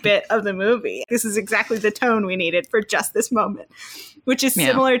tiny bit of the movie. This is exactly the tone we needed for just this moment, which is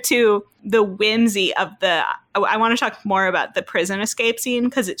similar to the whimsy of I want to talk more about the prison escape scene,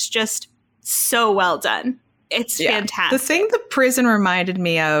 because it's just so well done. It's fantastic. The thing the prison reminded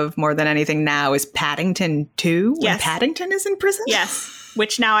me of more than anything now is Paddington 2, when Paddington is in prison. Yes.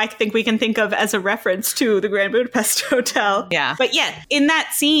 Which now I think we can think of as a reference to the Grand Budapest Hotel. Yeah. But yeah, in that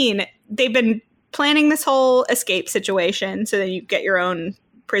scene, they've been planning this whole escape situation, so that you get your own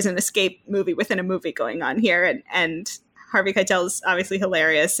prison escape movie within a movie going on here. And Harvey Keitel is obviously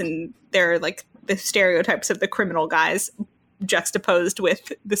hilarious, and they're like the stereotypes of the criminal guys juxtaposed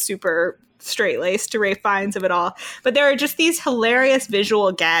with the super straight-laced Ralph Fiennes of it all. But there are just these hilarious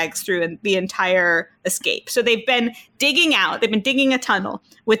visual gags through the entire escape. So they've been digging a tunnel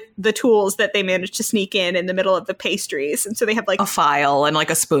with the tools that they managed to sneak in the middle of the pastries. And so they have like a file and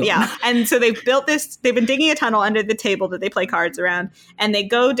like a spoon. Yeah. And so they've been digging a tunnel under the table that they play cards around, and they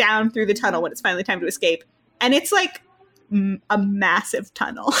go down through the tunnel when it's finally time to escape. And it's like a massive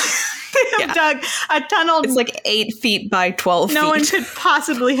tunnel. They have dug a tunnel. It's like 8 feet by 12 feet. No one could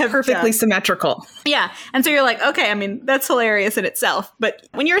possibly have perfectly symmetrical. Yeah. And so you're like, okay, I mean, that's hilarious in itself. But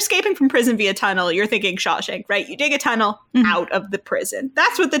when you're escaping from prison via tunnel, you're thinking Shawshank, right? You dig a tunnel out of the prison.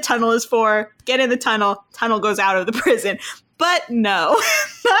 That's what the tunnel is for. Get in the tunnel. Tunnel goes out of the prison. But no,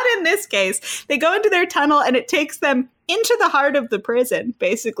 not in this case. They go into their tunnel, and it takes them into the heart of the prison,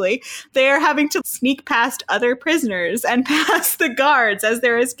 basically. They're having to sneak past other prisoners and past the guards as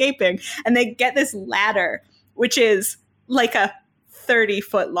they're escaping. And they get this ladder, which is like a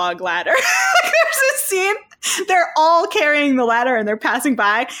 30-foot long ladder. There's a scene. They're all carrying the ladder, and they're passing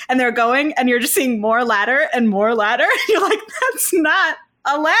by, and they're going, and you're just seeing more ladder and more ladder. And you're like, that's not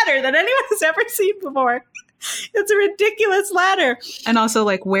a ladder that anyone has ever seen before. It's a ridiculous ladder. And also,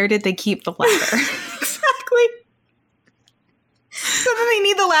 like, where did they keep the ladder? Exactly. So then they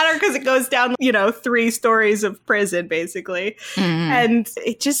need the ladder because it goes down, 3 stories of prison, basically. And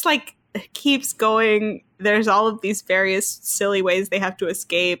it just, like, keeps going. There's all of these various silly ways they have to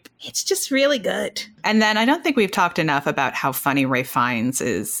escape. It's just really good. And then I don't think we've talked enough about how funny Ralph Fiennes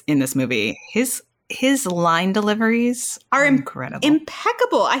is in this movie. His his line deliveries are incredible.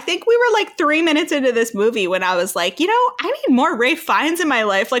 Impeccable. I think we were like 3 minutes into this movie when I was like, I need more Ralph Fiennes in my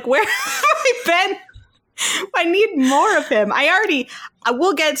life. Like, where have I been? I need more of him.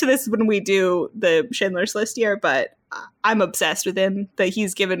 We'll get to this when we do the Schindler's List here, but I'm obsessed with him. That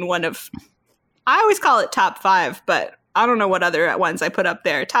he's given one of, I always call it top 5, but I don't know what other ones I put up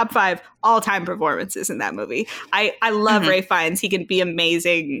there. Top 5 all-time performances in that movie. I love Ralph Fiennes. He can be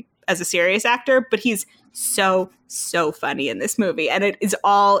amazing as a serious actor, but he's so funny in this movie. And it is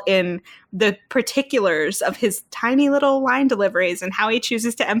all in the particulars of his tiny little line deliveries and how he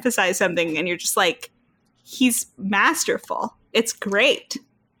chooses to emphasize something. And you're just like, he's masterful. It's great.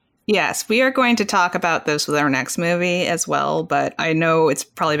 Yes, we are going to talk about this with our next movie as well, but I know it's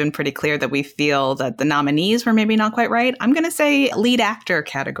probably been pretty clear that we feel that the nominees were maybe not quite right. I'm going to say lead actor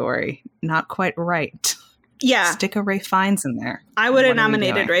category, not quite right. Yeah. Stick a Ralph Fiennes in there. I would have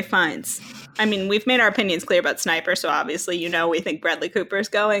nominated Ralph Fiennes. I mean, we've made our opinions clear about Sniper, so obviously, we think Bradley Cooper's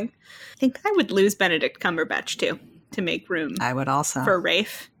going. I think I would lose Benedict Cumberbatch, too, to make room. I would also. For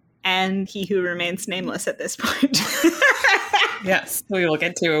Ralph and He Who Remains Nameless at this point. Yes, we will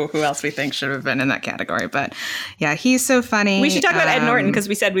get to who else we think should have been in that category. But yeah, he's so funny. We should talk about Ed Norton because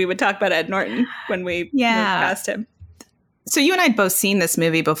we said we would talk about Ed Norton when we moved past him. So you and I had both seen this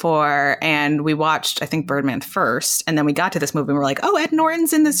movie before, and we watched, I think, Birdman first, and then we got to this movie and we're like, oh, Ed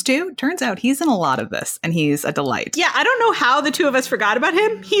Norton's in this too? Turns out he's in a lot of this, and he's a delight. Yeah, I don't know how the two of us forgot about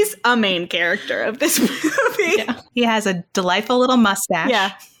him. He's a main character of this movie. Yeah. He has a delightful little mustache.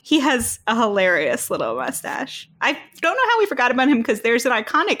 Yeah, he has a hilarious little mustache. I don't know how we forgot about him because there's an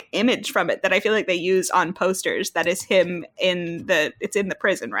iconic image from it that I feel like they use on posters that is him it's in the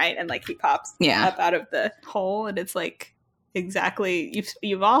prison, right? And like he pops up out of the hole, and it's like, exactly.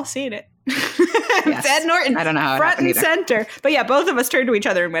 You've all seen it. Yes. Ed Norton. I don't know how front and center. But yeah, both of us turned to each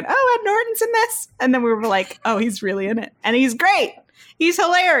other and went, "Oh, Ed Norton's in this," and then we were like, "Oh, he's really in it, and he's great. He's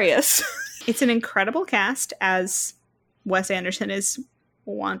hilarious." It's an incredible cast, as Wes Anderson is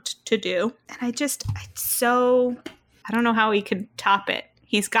wont to do, and I don't know how he could top it.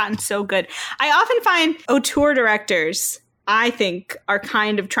 He's gotten so good. I often find auteur directors, I think, are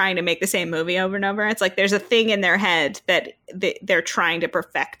kind of trying to make the same movie over and over. It's like there's a thing in their head that they're trying to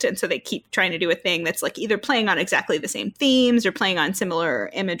perfect. And so they keep trying to do a thing that's like either playing on exactly the same themes or playing on similar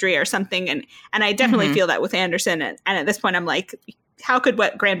imagery or something. And I definitely feel that with Anderson. And at this point, I'm like, how could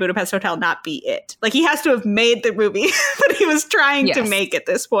what Grand Budapest Hotel not be it? Like, he has to have made the movie that he was trying to make at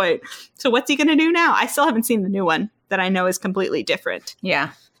this point. So what's he going to do now? I still haven't seen the new one that I know is completely different.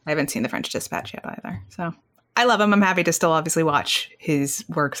 Yeah, I haven't seen The French Dispatch yet either. So I love him. I'm happy to still obviously watch his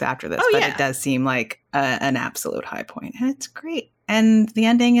works after this, but it does seem like an absolute high point. And it's great. And the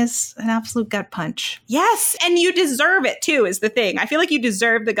ending is an absolute gut punch. Yes. And you deserve it, too, is the thing. I feel like you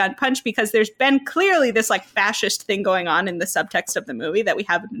deserve the gut punch because there's been clearly this like fascist thing going on in the subtext of the movie that we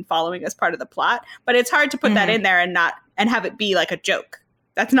haven't been following as part of the plot. But it's hard to put that in there and have it be like a joke.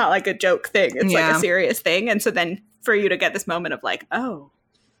 That's not like a joke thing. It's like a serious thing. And so then for you to get this moment of like, oh,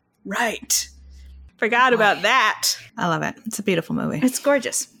 right. Forgot about that. I love it. It's a beautiful movie. It's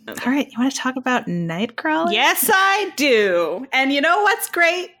gorgeous. All right. You want to talk about Nightcrawler? Yes, I do. And you know what's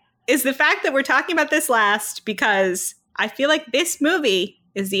great is the fact that we're talking about this last because I feel like this movie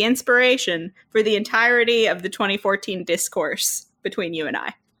is the inspiration for the entirety of the 2014 discourse between you and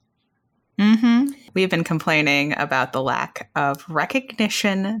I. Mm-hmm. We've been complaining about the lack of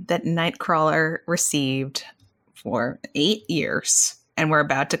recognition that Nightcrawler received for 8 years. And we're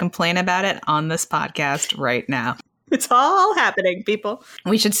about to complain about it on this podcast right now. It's all happening, people.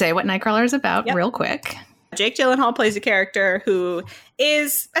 We should say what Nightcrawler is about real quick. Jake Gyllenhaal plays a character who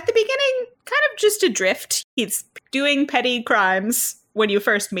is, at the beginning, kind of just adrift. He's doing petty crimes when you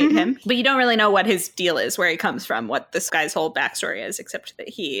first meet him, but you don't really know what his deal is, where he comes from, what this guy's whole backstory is, except that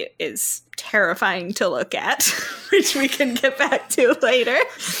he is terrifying to look at, which we can get back to later.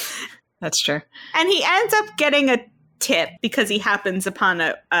 That's true. And he ends up getting a tip because he happens upon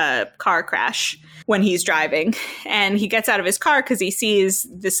a car crash when he's driving, and he gets out of his car because he sees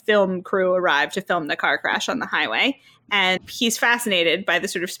this film crew arrive to film the car crash on the highway, and he's fascinated by the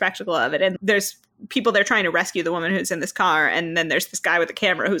sort of spectacle of it. And there's people there trying to rescue the woman who's in this car, and then there's this guy with a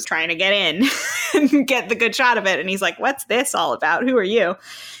camera who's trying to get in and get the good shot of it, and he's like, what's this all about? Who are you?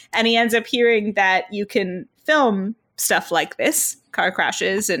 And he ends up hearing that you can film stuff like this, car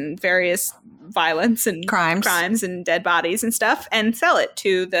crashes and various violence and crimes and dead bodies and stuff, and sell it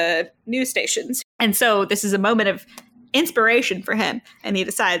to the news stations. And so this is a moment of inspiration for him, and he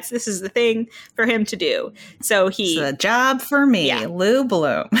decides this is the thing for him to do. So it's a job for me, Lou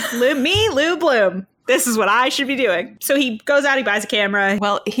Bloom. Lou Bloom. This is what I should be doing. So he goes out, he buys a camera.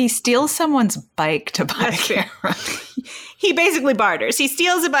 Well, he steals someone's bike to buy a camera. He basically barters. He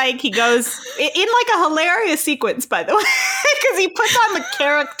steals a bike. He goes in like a hilarious sequence, by the way, because he puts on the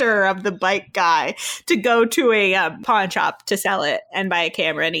character of the bike guy to go to a pawn shop to sell it and buy a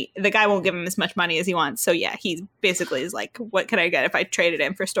camera. And the guy won't give him as much money as he wants. So yeah, he basically is like, what can I get if I trade it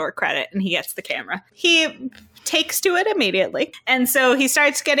in for store credit? And he gets the camera. He takes to it immediately. And so he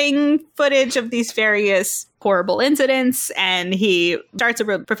starts getting footage of these various horrible incidents. And he starts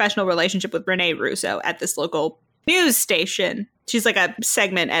a professional relationship with Renee Russo at this local news station. She's like a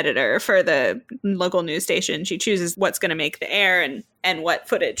segment editor for the local news station. She chooses what's going to make the air and what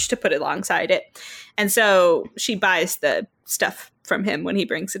footage to put alongside it. And so she buys the stuff from him when he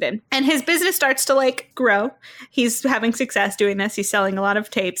brings it in. And his business starts to like grow. He's having success doing this. He's selling a lot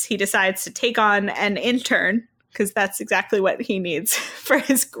of tapes. He decides to take on an intern because that's exactly what he needs for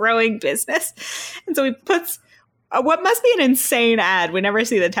his growing business. And so he puts what must be an insane ad. We never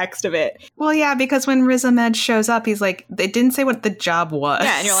see the text of it. Well, yeah, because when Riz Ahmed shows up, he's like, they didn't say what the job was.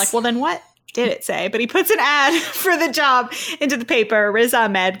 Yeah, and you're like, well, then what did it say? But he puts an ad for the job into the paper. Riz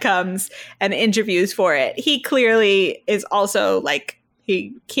Ahmed comes and interviews for it. He clearly is also like,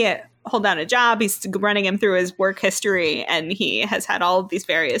 he can't hold down a job. He's running him through his work history, and he has had all of these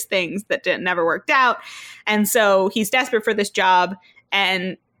various things that never worked out. And so he's desperate for this job,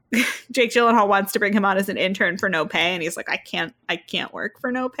 and Jake Gyllenhaal wants to bring him on as an intern for no pay, and he's like, I can't work for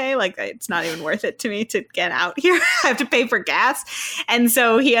no pay. Like, it's not even worth it to me to get out here. I have to pay for gas. And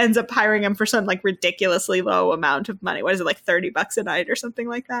so he ends up hiring him for some like ridiculously low amount of money. What is it, like $30 a night or something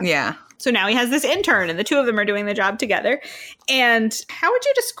like that? Yeah. So now he has this intern, and the two of them are doing the job together. And how would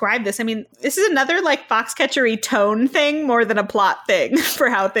you describe this? I mean, this is another like Foxcatcher-y tone thing more than a plot thing for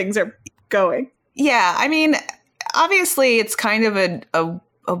how things are going. Yeah. I mean, obviously it's kind of a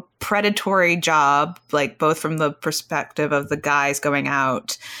predatory job, like both from the perspective of the guys going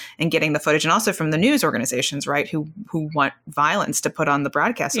out and getting the footage, and also from the news organizations, right, who want violence to put on the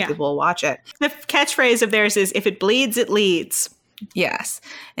broadcast so people will watch it. The catchphrase of theirs is, if it bleeds, it leads. Yes.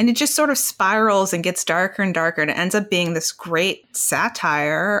 And it just sort of spirals and gets darker and darker, and it ends up being this great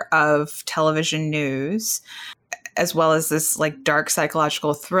satire of television news, as well as this like dark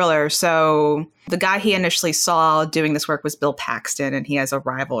psychological thriller. So the guy he initially saw doing this work was Bill Paxton, and he has a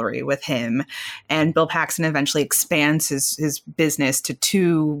rivalry with him. And Bill Paxton eventually expands his business to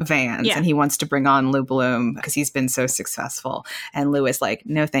 2 vans, and he wants to bring on Lou Bloom because he's been so successful. And Lou is like,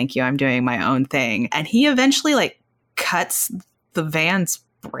 no, thank you. I'm doing my own thing. And he eventually like cuts the van's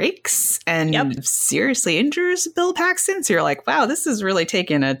brakes and seriously injures Bill Paxton. So you're like, wow, this is really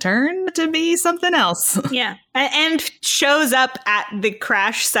taking a turn to be something else. Yeah. And shows up at the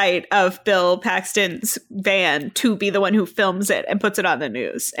crash site of Bill Paxton's van to be the one who films it and puts it on the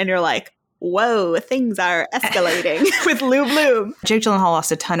news. And you're like, whoa, things are escalating with Lou Bloom. Jake Gyllenhaal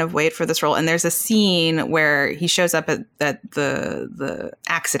lost a ton of weight for this role. And there's a scene where he shows up at the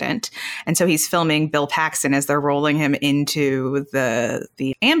accident. And so he's filming Bill Paxton as they're rolling him into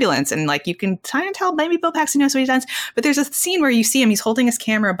the ambulance. And like, you can kind of tell maybe Bill Paxton knows what he does. But there's a scene where you see him, he's holding his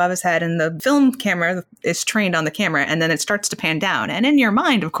camera above his head, and the film camera is trained on the camera. And then it starts to pan down. And in your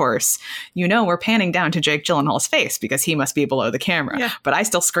mind, of course, you know, we're panning down to Jake Gyllenhaal's face because he must be below the camera. Yeah. But I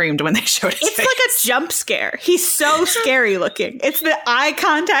still screamed when they showed it's like a jump scare. He's so scary looking. It's the eye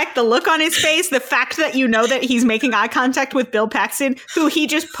contact, the look on his face, the fact that you know that he's making eye contact with Bill Paxton, who he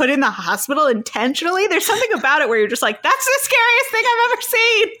just put in the hospital intentionally. There's something about it where you're just like, that's the scariest thing I've ever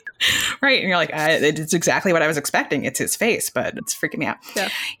seen. Right. And you're like, it's exactly what I was expecting. It's his face, but it's freaking me out. Yeah.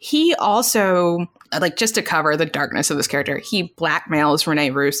 He also, like, just to cover the darkness of this character, he blackmails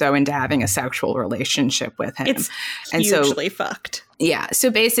Renee Russo into having a sexual relationship with him. It's hugely fucked. Yeah. So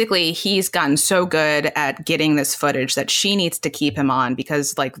basically, he's gotten so good at getting this footage that she needs to keep him on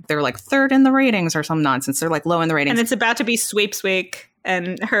because, like, they're like 3rd in the ratings or some nonsense. They're like low in the ratings. And it's about to be sweeps week,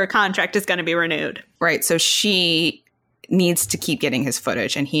 and her contract is going to be renewed. Right. So she needs to keep getting his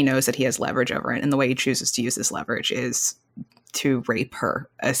footage, and he knows that he has leverage over it. And the way he chooses to use this leverage is to rape her,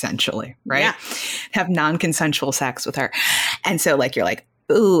 essentially, right? Yeah. Have non-consensual sex with her. And so, like, you're like,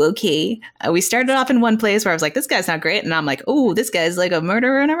 ooh, okay. We started off in one place where I was like, this guy's not great. And I'm like, ooh, this guy's like a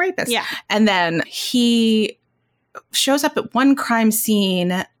murderer and a rapist. Yeah. And then he shows up at one crime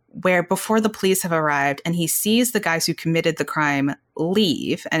scene where before the police have arrived, and he sees the guys who committed the crime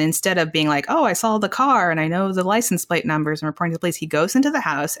leave. And instead of being like, oh, I saw the car and I know the license plate numbers and reporting to the police, he goes into the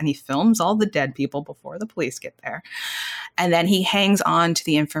house and he films all the dead people before the police get there. And then he hangs on to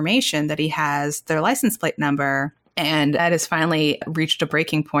the information that he has their license plate number. And that has finally reached a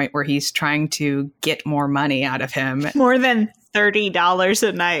breaking point where he's trying to get more money out of him. More than $30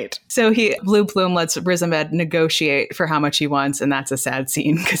 a night. So Lou Bloom lets Riz Ahmed negotiate for how much he wants, and that's a sad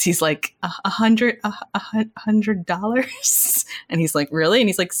scene because he's like $100, and he's like, really? And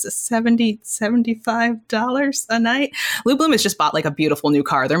he's like $75 a night. Lou Bloom has just bought like a beautiful new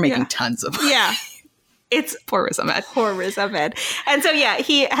car. They're making tons of money. Yeah. It's poor Riz Ahmed. Poor Riz Ahmed. And so, yeah,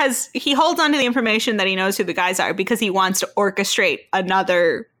 he holds on to the information that he knows who the guys are because he wants to orchestrate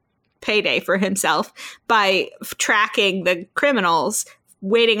another payday for himself by tracking the criminals,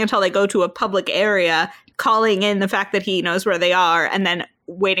 waiting until they go to a public area, calling in the fact that he knows where they are, and then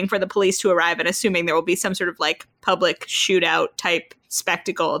waiting for the police to arrive and assuming there will be some sort of like public shootout type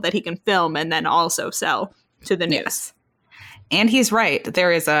spectacle that he can film and then also sell to the news. Yes. And he's right.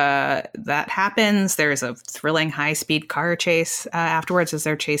 That happens. There's a thrilling high-speed car chase afterwards as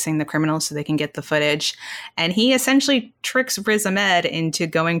they're chasing the criminals so they can get the footage. And he essentially tricks Riz Ahmed into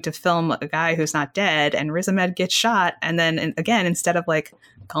going to film a guy who's not dead, and Riz Ahmed gets shot. And then, again, instead of like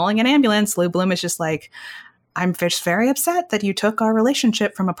calling an ambulance, Lou Bloom is just like, I'm just very upset that you took our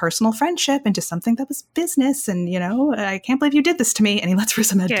relationship from a personal friendship into something that was business. And, I can't believe you did this to me. And he lets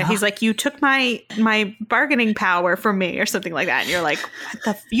Riz Ahmed die. He's like, you took my bargaining power from me or something like that. And you're like,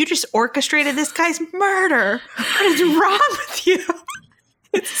 you just orchestrated this guy's murder. What is wrong with you?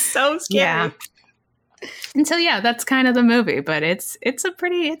 It's so scary. Yeah. And so, that's kind of the movie, but it's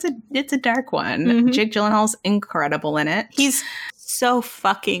a dark one. Mm-hmm. Jake Gyllenhaal's incredible in it. He's so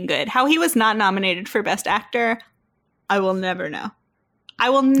fucking good. How he was not nominated for Best Actor, I will never know. I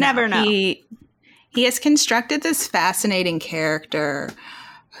will never know. He has constructed this fascinating character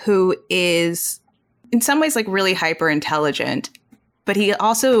who is in some ways like really hyper intelligent, but he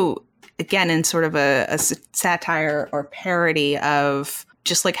also, again, in sort of a satire or parody of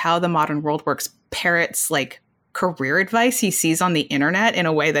just like how the modern world works, parrots like career advice he sees on the internet in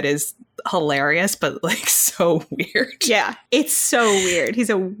a way that is hilarious, but like so weird. Yeah, it's so weird. He's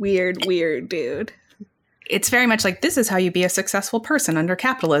a weird dude. It's very much like, this is how you be a successful person under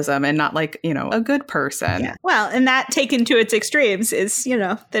capitalism and not like, a good person. Yeah. Well, and that taken to its extremes is,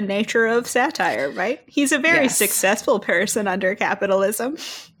 the nature of satire, right? He's a very successful person under capitalism.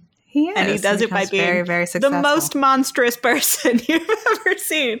 He is. And he does it by being very, very successful. The most monstrous person you've ever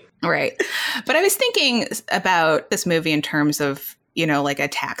seen. Right. But I was thinking about this movie in terms of, like a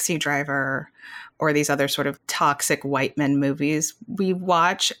Taxi Driver or these other sort of toxic white men movies we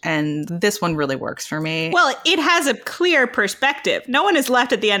watch. And this one really works for me. Well, it has a clear perspective. No one is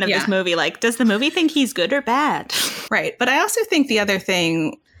left at the end of this movie like, does the movie think he's good or bad? Right. But I also think the other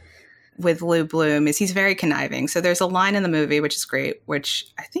thing with Lou Bloom is he's very conniving. So there's a line in the movie, which is great, which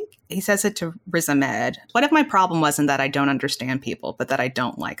I think he says it to Riz Ahmed. What if my problem wasn't that I don't understand people, but that I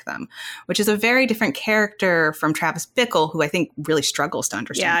don't like them? Which is a very different character from Travis Bickle, who I think really struggles to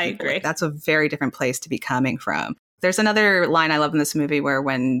understand people. I agree. That's a very different place to be coming from. There's another line I love in this movie where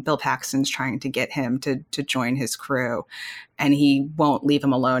when Bill Paxton's trying to get him to join his crew and he won't leave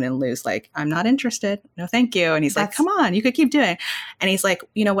him alone, and Lou's like, I'm not interested. No, thank you. And he's like, come on, you could keep doing. And he's like,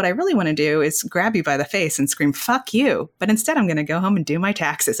 what I really want to do is grab you by the face and scream, fuck you. But instead I'm going to go home and do my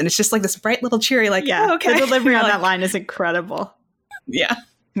taxes. And it's just like this bright little cheery, like, oh, okay. The delivery on that line is incredible. Yeah.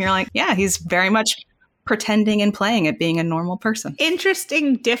 And you're like, yeah, he's very much pretending and playing at being a normal person.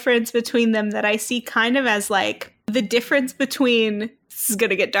 Interesting difference between them that I see kind of as like the difference between, this is going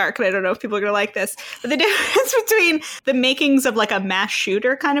to get dark and I don't know if people are going to like this, but the difference between the makings of like a mass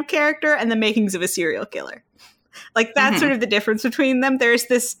shooter kind of character and the makings of a serial killer. Like that's sort of the difference between them. There's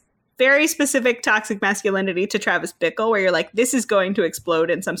this very specific toxic masculinity to Travis Bickle where you're like, this is going to explode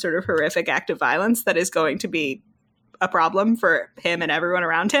in some sort of horrific act of violence that is going to be a problem for him and everyone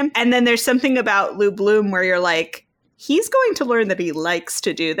around him. And then there's something about Lou Bloom where you're like, he's going to learn that he likes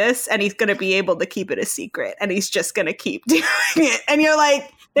to do this and he's going to be able to keep it a secret and he's just going to keep doing it. And you're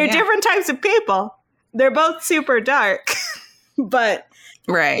like, they're different types of people. They're both super dark, but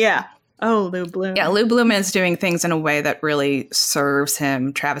yeah. Oh, Lou Bloom. Yeah, Lou Bloom is doing things in a way that really serves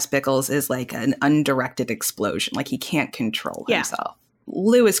him. Travis Bickles is like an undirected explosion. Like he can't control himself.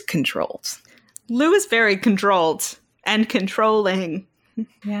 Lou is controlled. Lou is very controlled and controlling.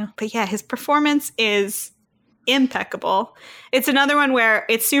 Yeah. But yeah, his performance is impeccable. It's another one where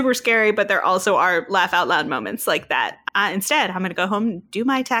it's super scary, but there also are laugh out loud moments like that. Instead, I'm going to go home and do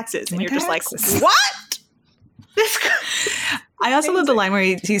my taxes. And you're just like, what? I also love the line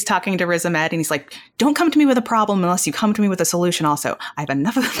where he's talking to Riz Ahmed and he's like, don't come to me with a problem unless you come to me with a solution also. I have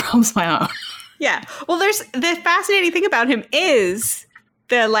enough of the problems of my own. Yeah. Well, there's the fascinating thing about him is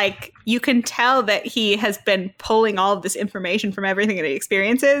you can tell that he has been pulling all of this information from everything that he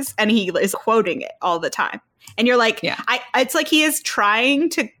experiences and he is quoting it all the time. And you're like, it's like he is trying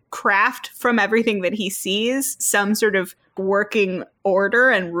to craft from everything that he sees some sort of working order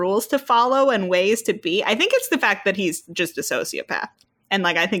and rules to follow and ways to be. I think it's the fact that he's just a sociopath. And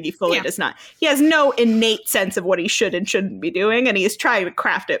like, I think he fully does not. He has no innate sense of what he should and shouldn't be doing. And he is trying to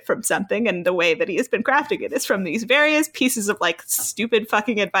craft it from something. And the way that he has been crafting it is from these various pieces of like stupid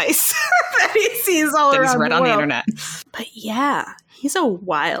fucking advice that he sees all around read the on world. the internet. But yeah, he's a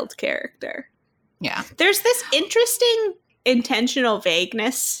wild character. Yeah. There's this interesting intentional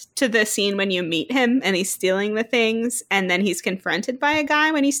vagueness to the scene when you meet him and he's stealing the things. And then he's confronted by a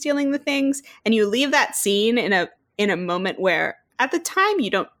guy when he's stealing the things. And you leave that scene in a moment where, at the time,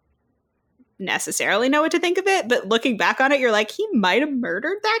 you don't necessarily know what to think of it, but looking back on it, you're like, he might have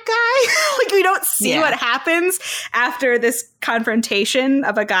murdered that guy. Like, we don't see what happens after this confrontation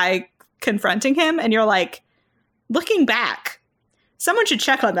of a guy confronting him, and you're like, looking back, someone should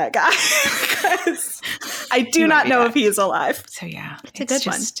check on that guy because I do not know if he is alive. So yeah, it's a good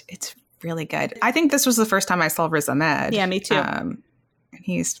one. It's really good. I think this was the first time I saw Riz Ahmed. Yeah, me too. And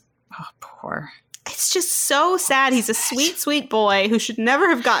he's poor. It's just so sad. He's a sweet, sweet boy who should never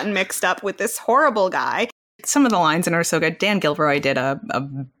have gotten mixed up with this horrible guy. Some of the lines in it are so good. Dan Gilroy did a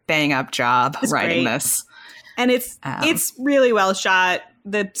bang up job writing this. And it's really well shot.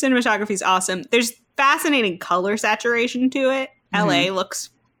 The cinematography is awesome. There's fascinating color saturation to it. LA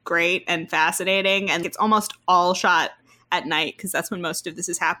looks great and fascinating. And it's almost all shot at night because that's when most of this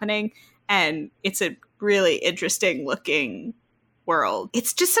is happening. And it's a really interesting looking world.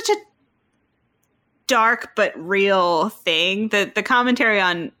 It's just such a dark but real thing. The commentary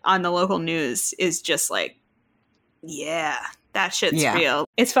on the local news is just like, yeah, that shit's real.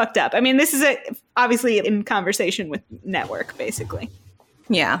 It's fucked up. I mean, this is obviously in conversation with Network, basically.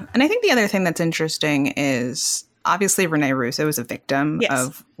 Yeah. And I think the other thing that's interesting is obviously Renee Russo is a victim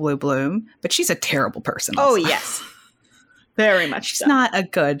of Lou Bloom, but she's a terrible person. Oh, yes. Very much. She's not a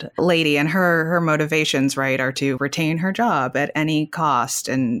good lady, and her motivations, right, are to retain her job at any cost.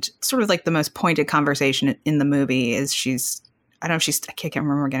 And sort of like the most pointed conversation in the movie is I can't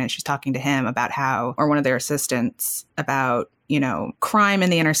remember again. She's talking to him about how, or one of their assistants, about, crime in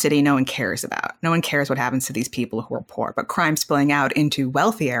the inner city no one cares about. No one cares what happens to these people who are poor. But crime spilling out into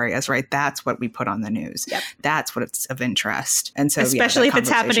wealthy areas, right? That's what we put on the news. Yep. That's what's of interest. And so, especially if it's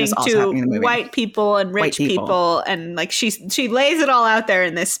happening to white people and rich people. And like she lays it all out there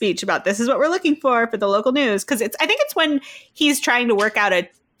in this speech about this is what we're looking for the local news. Because I think it's when he's trying to work out a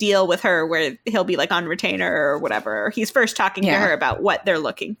deal with her where he'll be like on retainer or whatever. He's first talking to her about what they're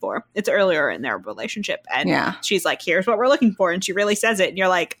looking for. It's earlier in their relationship. And she's like, here's what we're looking for. And she really says it. And you're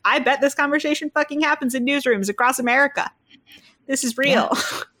like, I bet this conversation fucking happens in newsrooms across America. This is real.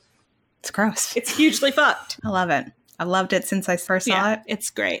 Yeah. It's gross. It's hugely fucked. I love it. I've loved it since I first saw it. It's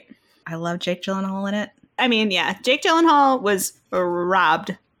great. I love Jake Gyllenhaal in it. I mean, yeah, Jake Gyllenhaal was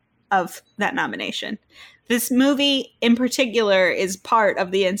robbed of that nomination. This movie in particular is part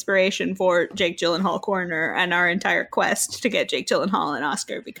of the inspiration for Jake Gyllenhaal Corner and our entire quest to get Jake Gyllenhaal an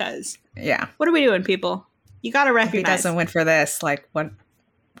Oscar because what are we doing, people? You got to recognize. If he doesn't win for this, like what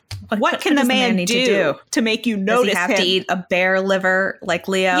can the man need to make you notice him? Does he have to eat a bear liver like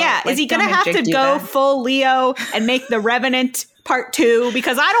Leo? Yeah, like, is he going to have to go full Leo and make The Revenant Part 2?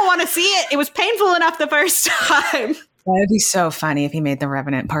 Because I don't want to see it. It was painful enough the first time. That would be so funny if he made The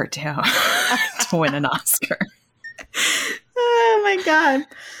Revenant Part 2 to win an Oscar. Oh my God.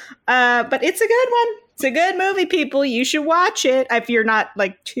 But it's a good one. It's a good movie, people. You should watch it if you're not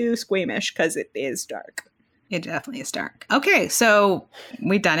like too squeamish because it is dark. It definitely is dark. Okay, so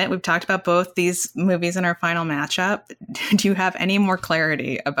we've done it. We've talked about both these movies in our final matchup. Do you have any more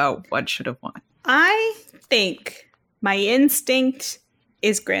clarity about what should have won? I think my instinct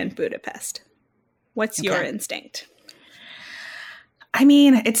is Grand Budapest. What's your instinct? I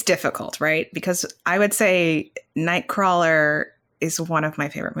mean, it's difficult, right? Because I would say Nightcrawler is one of my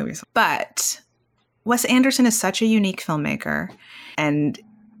favorite movies. But Wes Anderson is such a unique filmmaker. And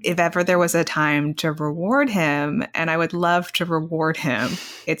if ever there was a time to reward him, and I would love to reward him,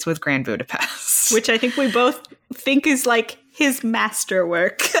 it's with Grand Budapest. Which I think we both think is like his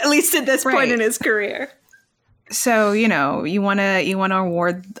masterwork, at least at this point in his career. So, you want to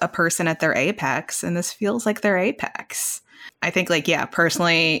reward a person at their apex, and this feels like their apex. I think,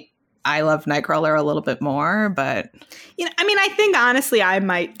 personally, I love Nightcrawler a little bit more, but... I think, honestly, I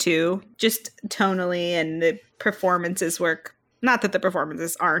might, too. Just tonally, and the performances work. Not that the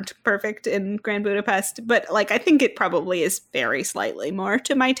performances aren't perfect in Grand Budapest, but, I think it probably is very slightly more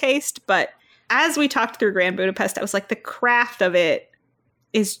to my taste. But as we talked through Grand Budapest, I was like, the craft of it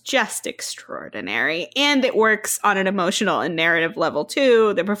is just extraordinary. And it works on an emotional and narrative level,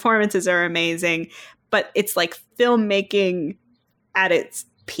 too. The performances are amazing. But it's like filmmaking at its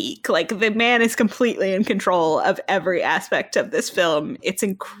peak. Like, the man is completely in control of every aspect of this film. It's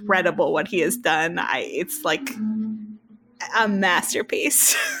incredible what he has done. It's like a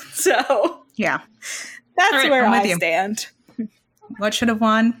masterpiece. So Yeah. that's All right, where I'm with I you. stand. What should have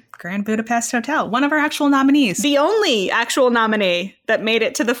won? Grand Budapest Hotel. One of our actual nominees. The only actual nominee that made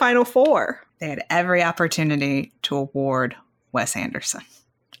it to the final four. They had every opportunity to award Wes Anderson,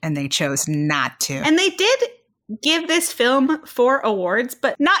 and they chose not to. And they did give this film 4 awards,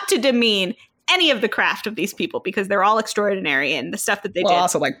 but not to demean any of the craft of these people, because they're all extraordinary in the stuff that they did.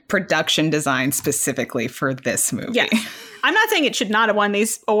 Also like production design specifically for this movie. Yeah. I'm not saying it should not have won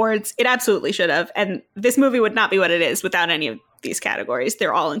these awards. It absolutely should have. And this movie would not be what it is without any of these categories.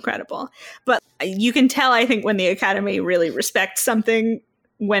 They're all incredible. But you can tell, I think, when the Academy really respects something,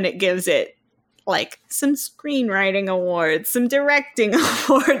 when it gives it like some screenwriting awards, some directing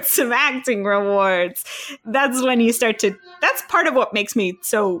awards, some acting awards. That's when you start to, that's part of what makes me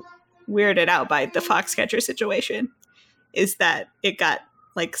so weirded out by the Foxcatcher situation, is that it got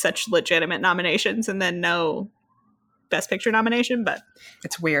like such legitimate nominations and then no Best Picture nomination. But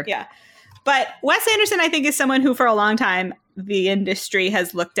it's weird. Yeah. But Wes Anderson, I think, is someone who for a long time the industry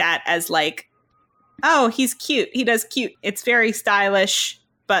has looked at as like, oh, he's cute. He does cute. It's very stylish.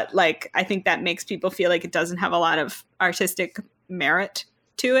 But like, I think that makes people feel like it doesn't have a lot of artistic merit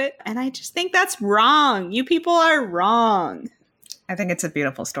to it. And I just think that's wrong. You people are wrong. I think it's a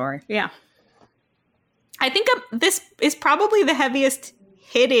beautiful story. Yeah. I think this is probably the heaviest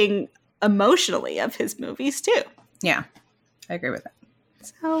hitting emotionally of his movies too. Yeah, I agree with that.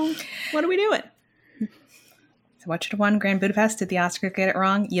 So what are we doing? So what should have won Grand Budapest? Did the Oscars get it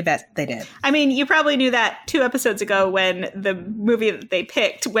wrong? You bet they did. I mean, you probably knew that 2 episodes ago when the movie that they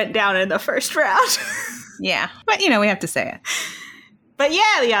picked went down in the first round. Yeah, but you know, we have to say it. But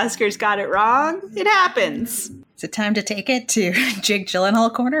yeah, the Oscars got it wrong. It happens. Is it time to take it to Jake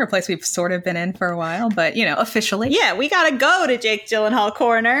Gyllenhaal Corner, a place we've sort of been in for a while, but, you know, officially? Yeah, we got to go to Jake Gyllenhaal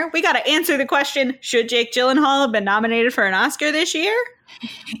Corner. We got to answer the question, should Jake Gyllenhaal have been nominated for an Oscar this year?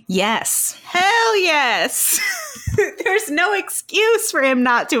 Yes. Hell yes. There's no excuse for him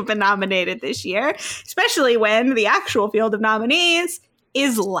not to have been nominated this year, especially when the actual field of nominees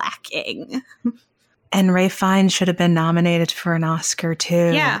is lacking. And Ralph Fiennes should have been nominated for an Oscar,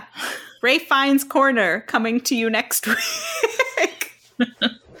 too. Yeah. Ralph Fiennes Corner coming to you next week.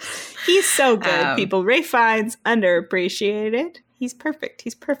 He's so good, people. Ralph Fiennes, underappreciated. He's perfect.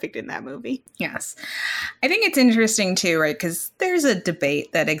 He's perfect in that movie. Yes. I think it's interesting, too, right? Because there's a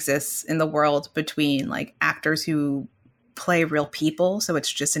debate that exists in the world between, like, actors who play real people. So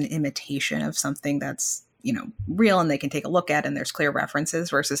it's just an imitation of something that's, you know, real and they can take a look at and there's clear references,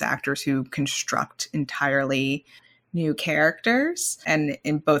 versus actors who construct entirely new characters. And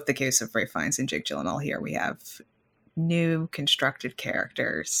in both the case of Ralph Fiennes and Jake Gyllenhaal here, we have new constructed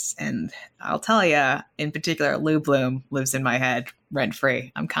characters. And I'll tell you, in particular, Lou Bloom lives in my head rent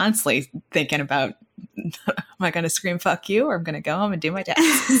free. I'm constantly thinking about, am I going to scream fuck you, or I'm going to go home and do my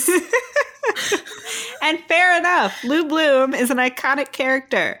tasks? And fair enough. Lou Bloom is an iconic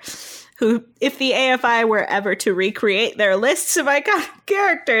character who, if the AFI were ever to recreate their lists of iconic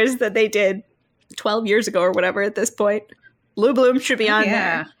characters that they did 12 years ago or whatever at this point, Lou Bloom should be on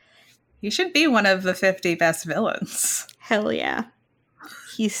there. He should be one of the 50 best villains. Hell yeah.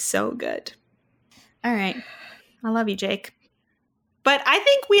 He's so good. All right. I love you, Jake. But I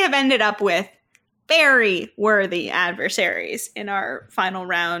think we have ended up with very worthy adversaries in our final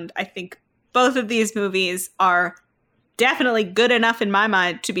round. I think both of these movies are definitely good enough in my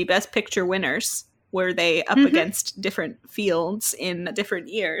mind to be Best Picture winners, were they up against different fields in different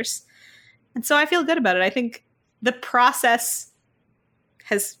years. And so I feel good about it. I think the process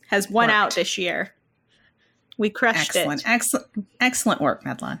has won out this year. We crushed it. Excellent work,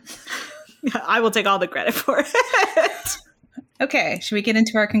 Madeline. I will take all the credit for it. Okay, should we get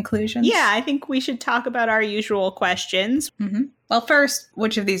into our conclusions? Yeah, I think we should talk about our usual questions. Mm-hmm. Well, first,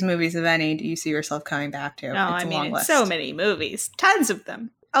 which of these movies, if any, do you see yourself coming back to? It's so many movies. Tons of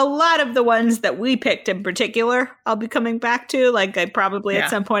them. A lot of the ones that we picked in particular, I'll be coming back to. Like, I probably at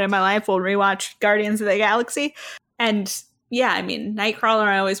some point in my life will rewatch Guardians of the Galaxy. And yeah, I mean, Nightcrawler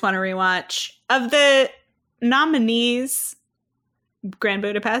I always want to rewatch. Of the nominees, Grand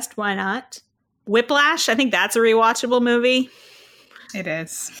Budapest, why not? Whiplash, I think that's a rewatchable movie. It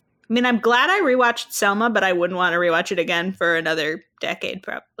is. I mean, I'm glad I rewatched Selma, but I wouldn't want to rewatch it again for another decade,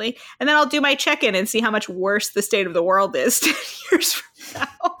 probably. And then I'll do my check-in and see how much worse the state of the world is 10 years from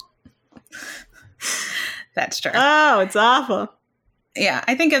now. That's true. Oh, it's awful. Yeah,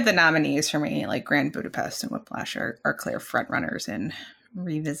 I think of the nominees for me, like Grand Budapest and Whiplash are clear frontrunners in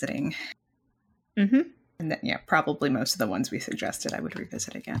revisiting And then, yeah, probably most of the ones we suggested I would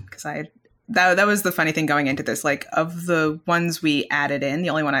revisit again because that was the funny thing going into this. Like, of the ones we added in, the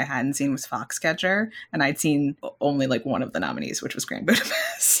only one I hadn't seen was Foxcatcher, and I'd seen only like one of the nominees, which was Grand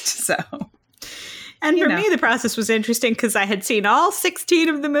Budapest. So, and for me, the process was interesting because I had seen all 16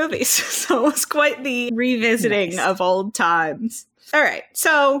 of the movies, so it was quite the revisiting of old times. All right,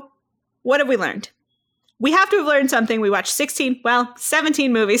 so what have we learned? We have to have learned something. We watched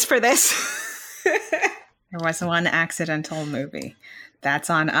 17 movies for this. There was one accidental movie. That's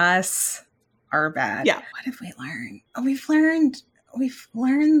on us. Our bad. Yeah. What have we learned? Oh, we've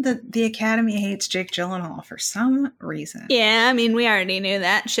learned that the Academy hates Jake Gyllenhaal for some reason. Yeah, I mean, we already knew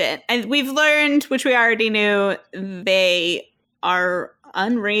that shit. And we've learned, which we already knew, they are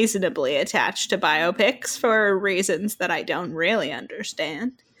unreasonably attached to biopics for reasons that I don't really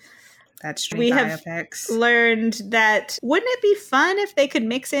understand. That's true. We biopics. have learned that wouldn't it be fun if they could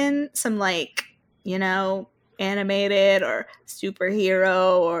mix in some, like, you know, animated or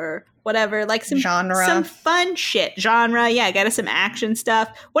superhero or whatever, like some genre, some fun shit. Genre, yeah, get us some action stuff.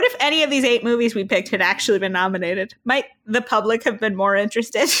 What if any of these 8 movies we picked had actually been nominated? Might the public have been more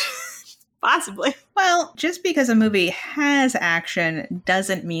interested? Possibly. Well, just because a movie has action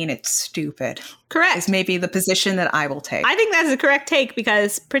doesn't mean it's stupid. Correct. Is maybe the position that I will take. I think that's a correct take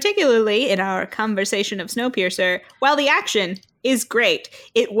because particularly in our conversation of Snowpiercer, while the action is great,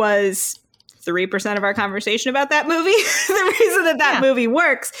 it was 3% of our conversation about that movie. The reason that movie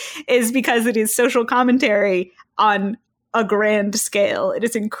works is because it is social commentary on a grand scale. It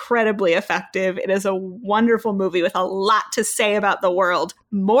is incredibly effective. It is a wonderful movie with a lot to say about the world,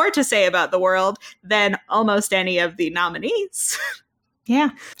 more to say about the world than almost any of the nominees.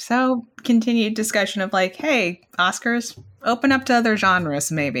 Yeah. So continued discussion of like, hey, Oscars, open up to other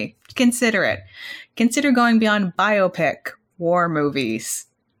genres, maybe. Consider it. Consider going beyond biopic war movies.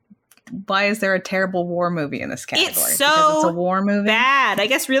 Why is there a terrible war movie in this category? It's so because it's a war movie? Bad. I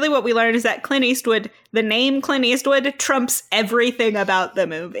guess really what we learned is that Clint Eastwood, the name Clint Eastwood, trumps everything about the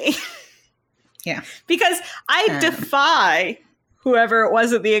movie. Yeah. Because I defy whoever it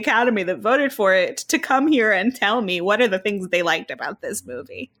was at the Academy that voted for it to come here and tell me what are the things they liked about this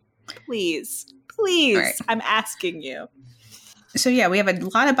movie. Please. Please. Right. I'm asking you. So yeah, we have a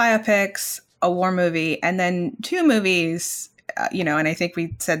lot of biopics, a war movie, and then 2 movies, and I think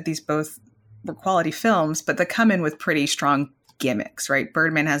we said these both were quality films, but they come in with pretty strong gimmicks, right?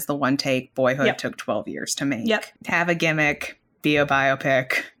 Birdman has the one take. Boyhood took 12 years to make. Yep. Have a gimmick, be a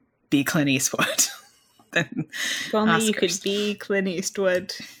biopic, be Clint Eastwood. If only you could be Clint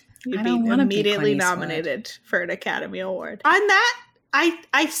Eastwood. You'd be immediately nominated for an Academy Award. On that,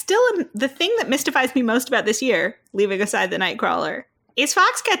 I still am. The thing that mystifies me most about this year, leaving aside the Nightcrawler, is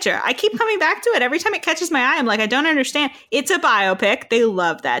Foxcatcher. I keep coming back to it. Every time it catches my eye, I'm like, I don't understand. It's a biopic. They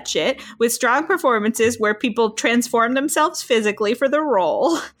love that shit. With strong performances where people transform themselves physically for the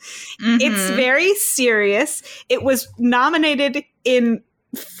role. Mm-hmm. It's very serious. It was nominated in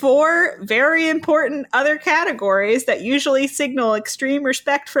 4 very important other categories that usually signal extreme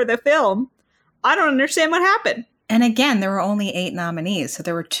respect for the film. I don't understand what happened. And again, there were only 8 nominees, so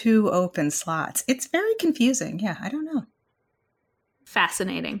there were 2 open slots. It's very confusing. Yeah, I don't know.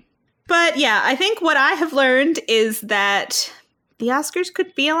 Fascinating. But yeah, I think what I have learned is that the Oscars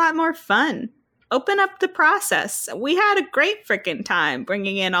could be a lot more fun. Open up the process. We had a great freaking time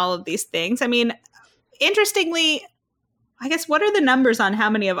bringing in all of these things. I mean, interestingly, I guess what are the numbers on how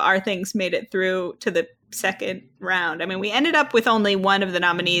many of our things made it through to the second round? I mean, we ended up with only 1 of the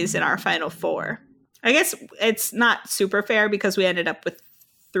nominees in our final 4. I guess it's not super fair because we ended up with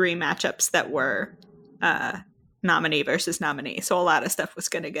 3 matchups that were nominee versus nominee. So a lot of stuff was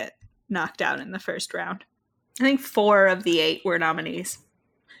going to get knocked out in the first round. I think 4 of the 8 were nominees.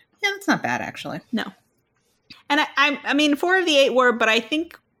 Yeah, that's not bad, actually. No. And I mean, 4 of the 8 were, but I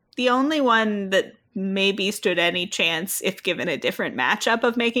think the only one that maybe stood any chance, if given a different matchup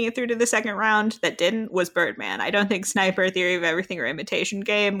of making it through to the second round, that didn't, was Birdman. I don't think Sniper, Theory of Everything, or Imitation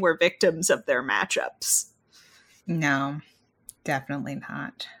Game were victims of their matchups. No, definitely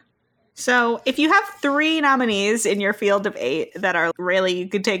not. So if you have 3 nominees in your field of 8 that are really, you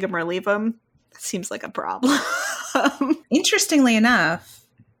could take them or leave them, that seems like a problem. Interestingly enough,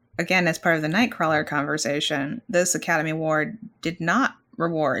 again, as part of the Nightcrawler conversation, this Academy Award did not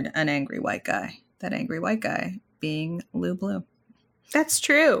reward an angry white guy. That angry white guy being Lou Blue. That's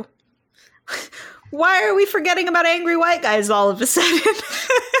true. Why are we forgetting about angry white guys all of a sudden?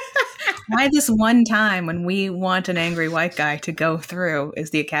 Why this one time when we want an angry white guy to go through is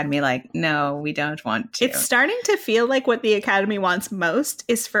the Academy like, no, we don't want to. It's starting to feel like what the Academy wants most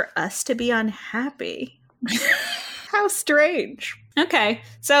is for us to be unhappy. How strange. Okay.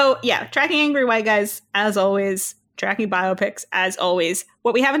 So, yeah, tracking angry white guys, as always. Tracking biopics, as always.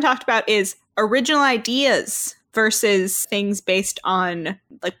 What we haven't talked about is original ideas versus things based on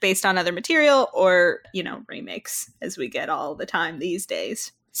other material or, remakes, as we get all the time these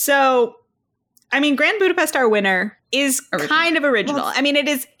days. So, I mean, Grand Budapest, our winner, is kind of original. Well, I mean, it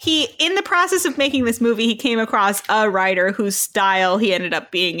is, in the process of making this movie, he came across a writer whose style he ended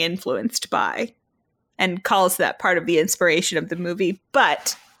up being influenced by and calls that part of the inspiration of the movie.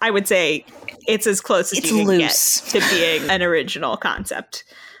 But I would say it's as close as you can get to being an original concept.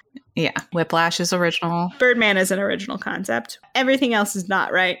 Yeah. Whiplash is original. Birdman is an original concept. Everything else is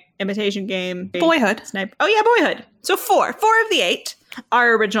not, right? Imitation Game. Boyhood. Sniper. Oh, yeah, Boyhood. So 4 of the 8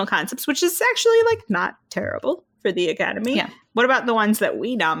 are original concepts, which is actually not terrible for the Academy. Yeah. What about the ones that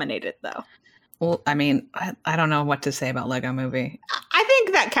we nominated, though? Well, I mean, I don't know what to say about Lego Movie. I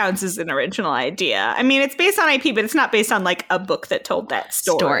think that counts as an original idea. I mean, it's based on IP, but it's not based on a book that told that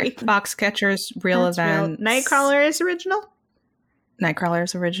story. Foxcatcher's Real Events. Nightcrawler is original? Nightcrawler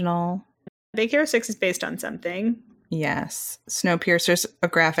is original. Big Hero 6 is based on something. Yes. Snowpiercer's a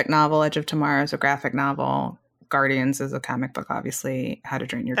graphic novel. Edge of Tomorrow is a graphic novel. Guardians is a comic book, obviously. How to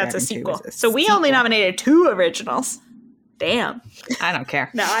Train Your Dragon 2 is a sequel. So we only nominated 2 originals. Damn. I don't care.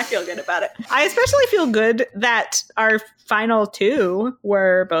 No, I feel good about it. I especially feel good that our final 2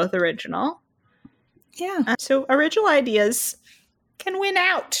 were both original. Yeah. So original ideas can win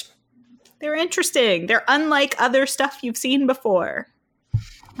out. They're interesting. They're unlike other stuff you've seen before.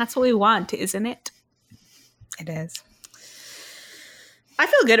 That's what we want, isn't it? It is. I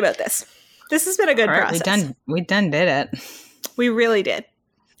feel good about this. This has been a good process. We done did it. We really did.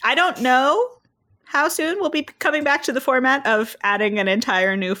 I don't know how soon we'll be coming back to the format of adding an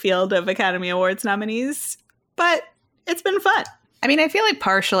entire new field of Academy Awards nominees, but it's been fun. I mean, I feel like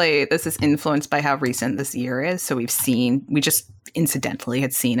partially this is influenced by how recent this year is. So we just incidentally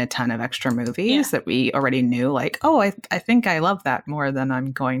had seen a ton of extra movies that we already knew, I think I love that more than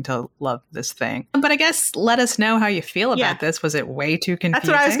I'm going to love this thing. But I guess let us know how you feel about this. Was it way too confusing? That's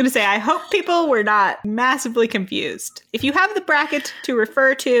what I was going to say. I hope people were not massively confused. If you have the bracket to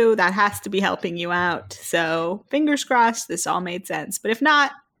refer to, that has to be helping you out. So fingers crossed this all made sense. But if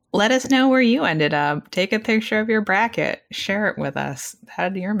not, let us know where you ended up. Take a picture of your bracket. Share it with us. How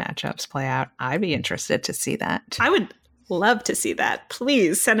did your matchups play out? I'd be interested to see that. I would love to see that.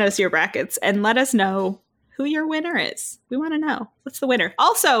 Please send us your brackets and let us know who your winner is. We want to know. What's the winner?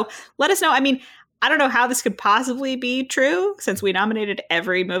 Also, let us know. I mean, I don't know how this could possibly be true since we nominated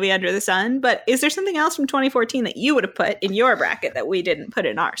every movie under the sun, but is there something else from 2014 that you would have put in your bracket that we didn't put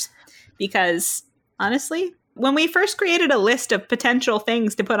in ours? Because honestly, when we first created a list of potential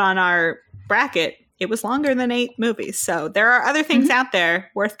things to put on our bracket, it was longer than 8 movies. So there are other things out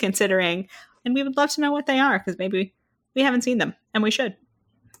there worth considering, and we would love to know what they are because maybe we haven't seen them, and we should.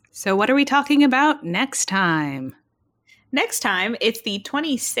 So what are we talking about next time? Next time, it's the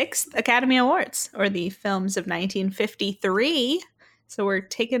 26th Academy Awards, or the films of 1953. So we're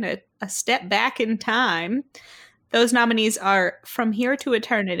taking a step back in time. Those nominees are From Here to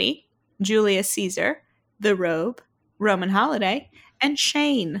Eternity, Julius Caesar, The Robe, Roman Holiday, and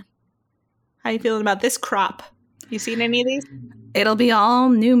Shane. How are you feeling about this crop? You seen any of these? It'll be all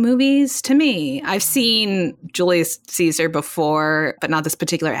new movies to me. I've seen Julius Caesar before, but not this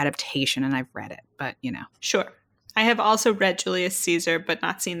particular adaptation, and I've read it, but Sure. I have also read Julius Caesar, but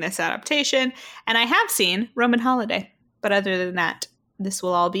not seen this adaptation, and I have seen Roman Holiday. But other than that, this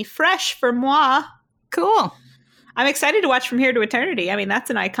will all be fresh for moi. Cool. I'm excited to watch From Here to Eternity. I mean, that's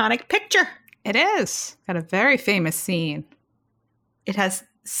an iconic picture. It is. Got a very famous scene. It has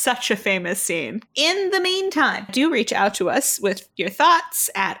such a famous scene. In the meantime, do reach out to us with your thoughts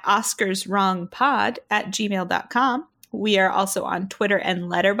at oscarswrongpod@gmail.com. We are also on Twitter and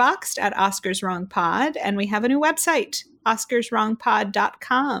Letterboxd at oscarswrongpod, and we have a new website,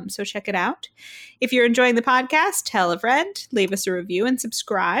 oscarswrongpod.com, so check it out. If you're enjoying the podcast, tell a friend, leave us a review, and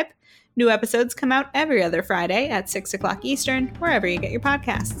subscribe. New episodes come out every other Friday at 6 o'clock Eastern, wherever you get your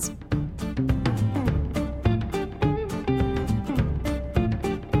podcasts.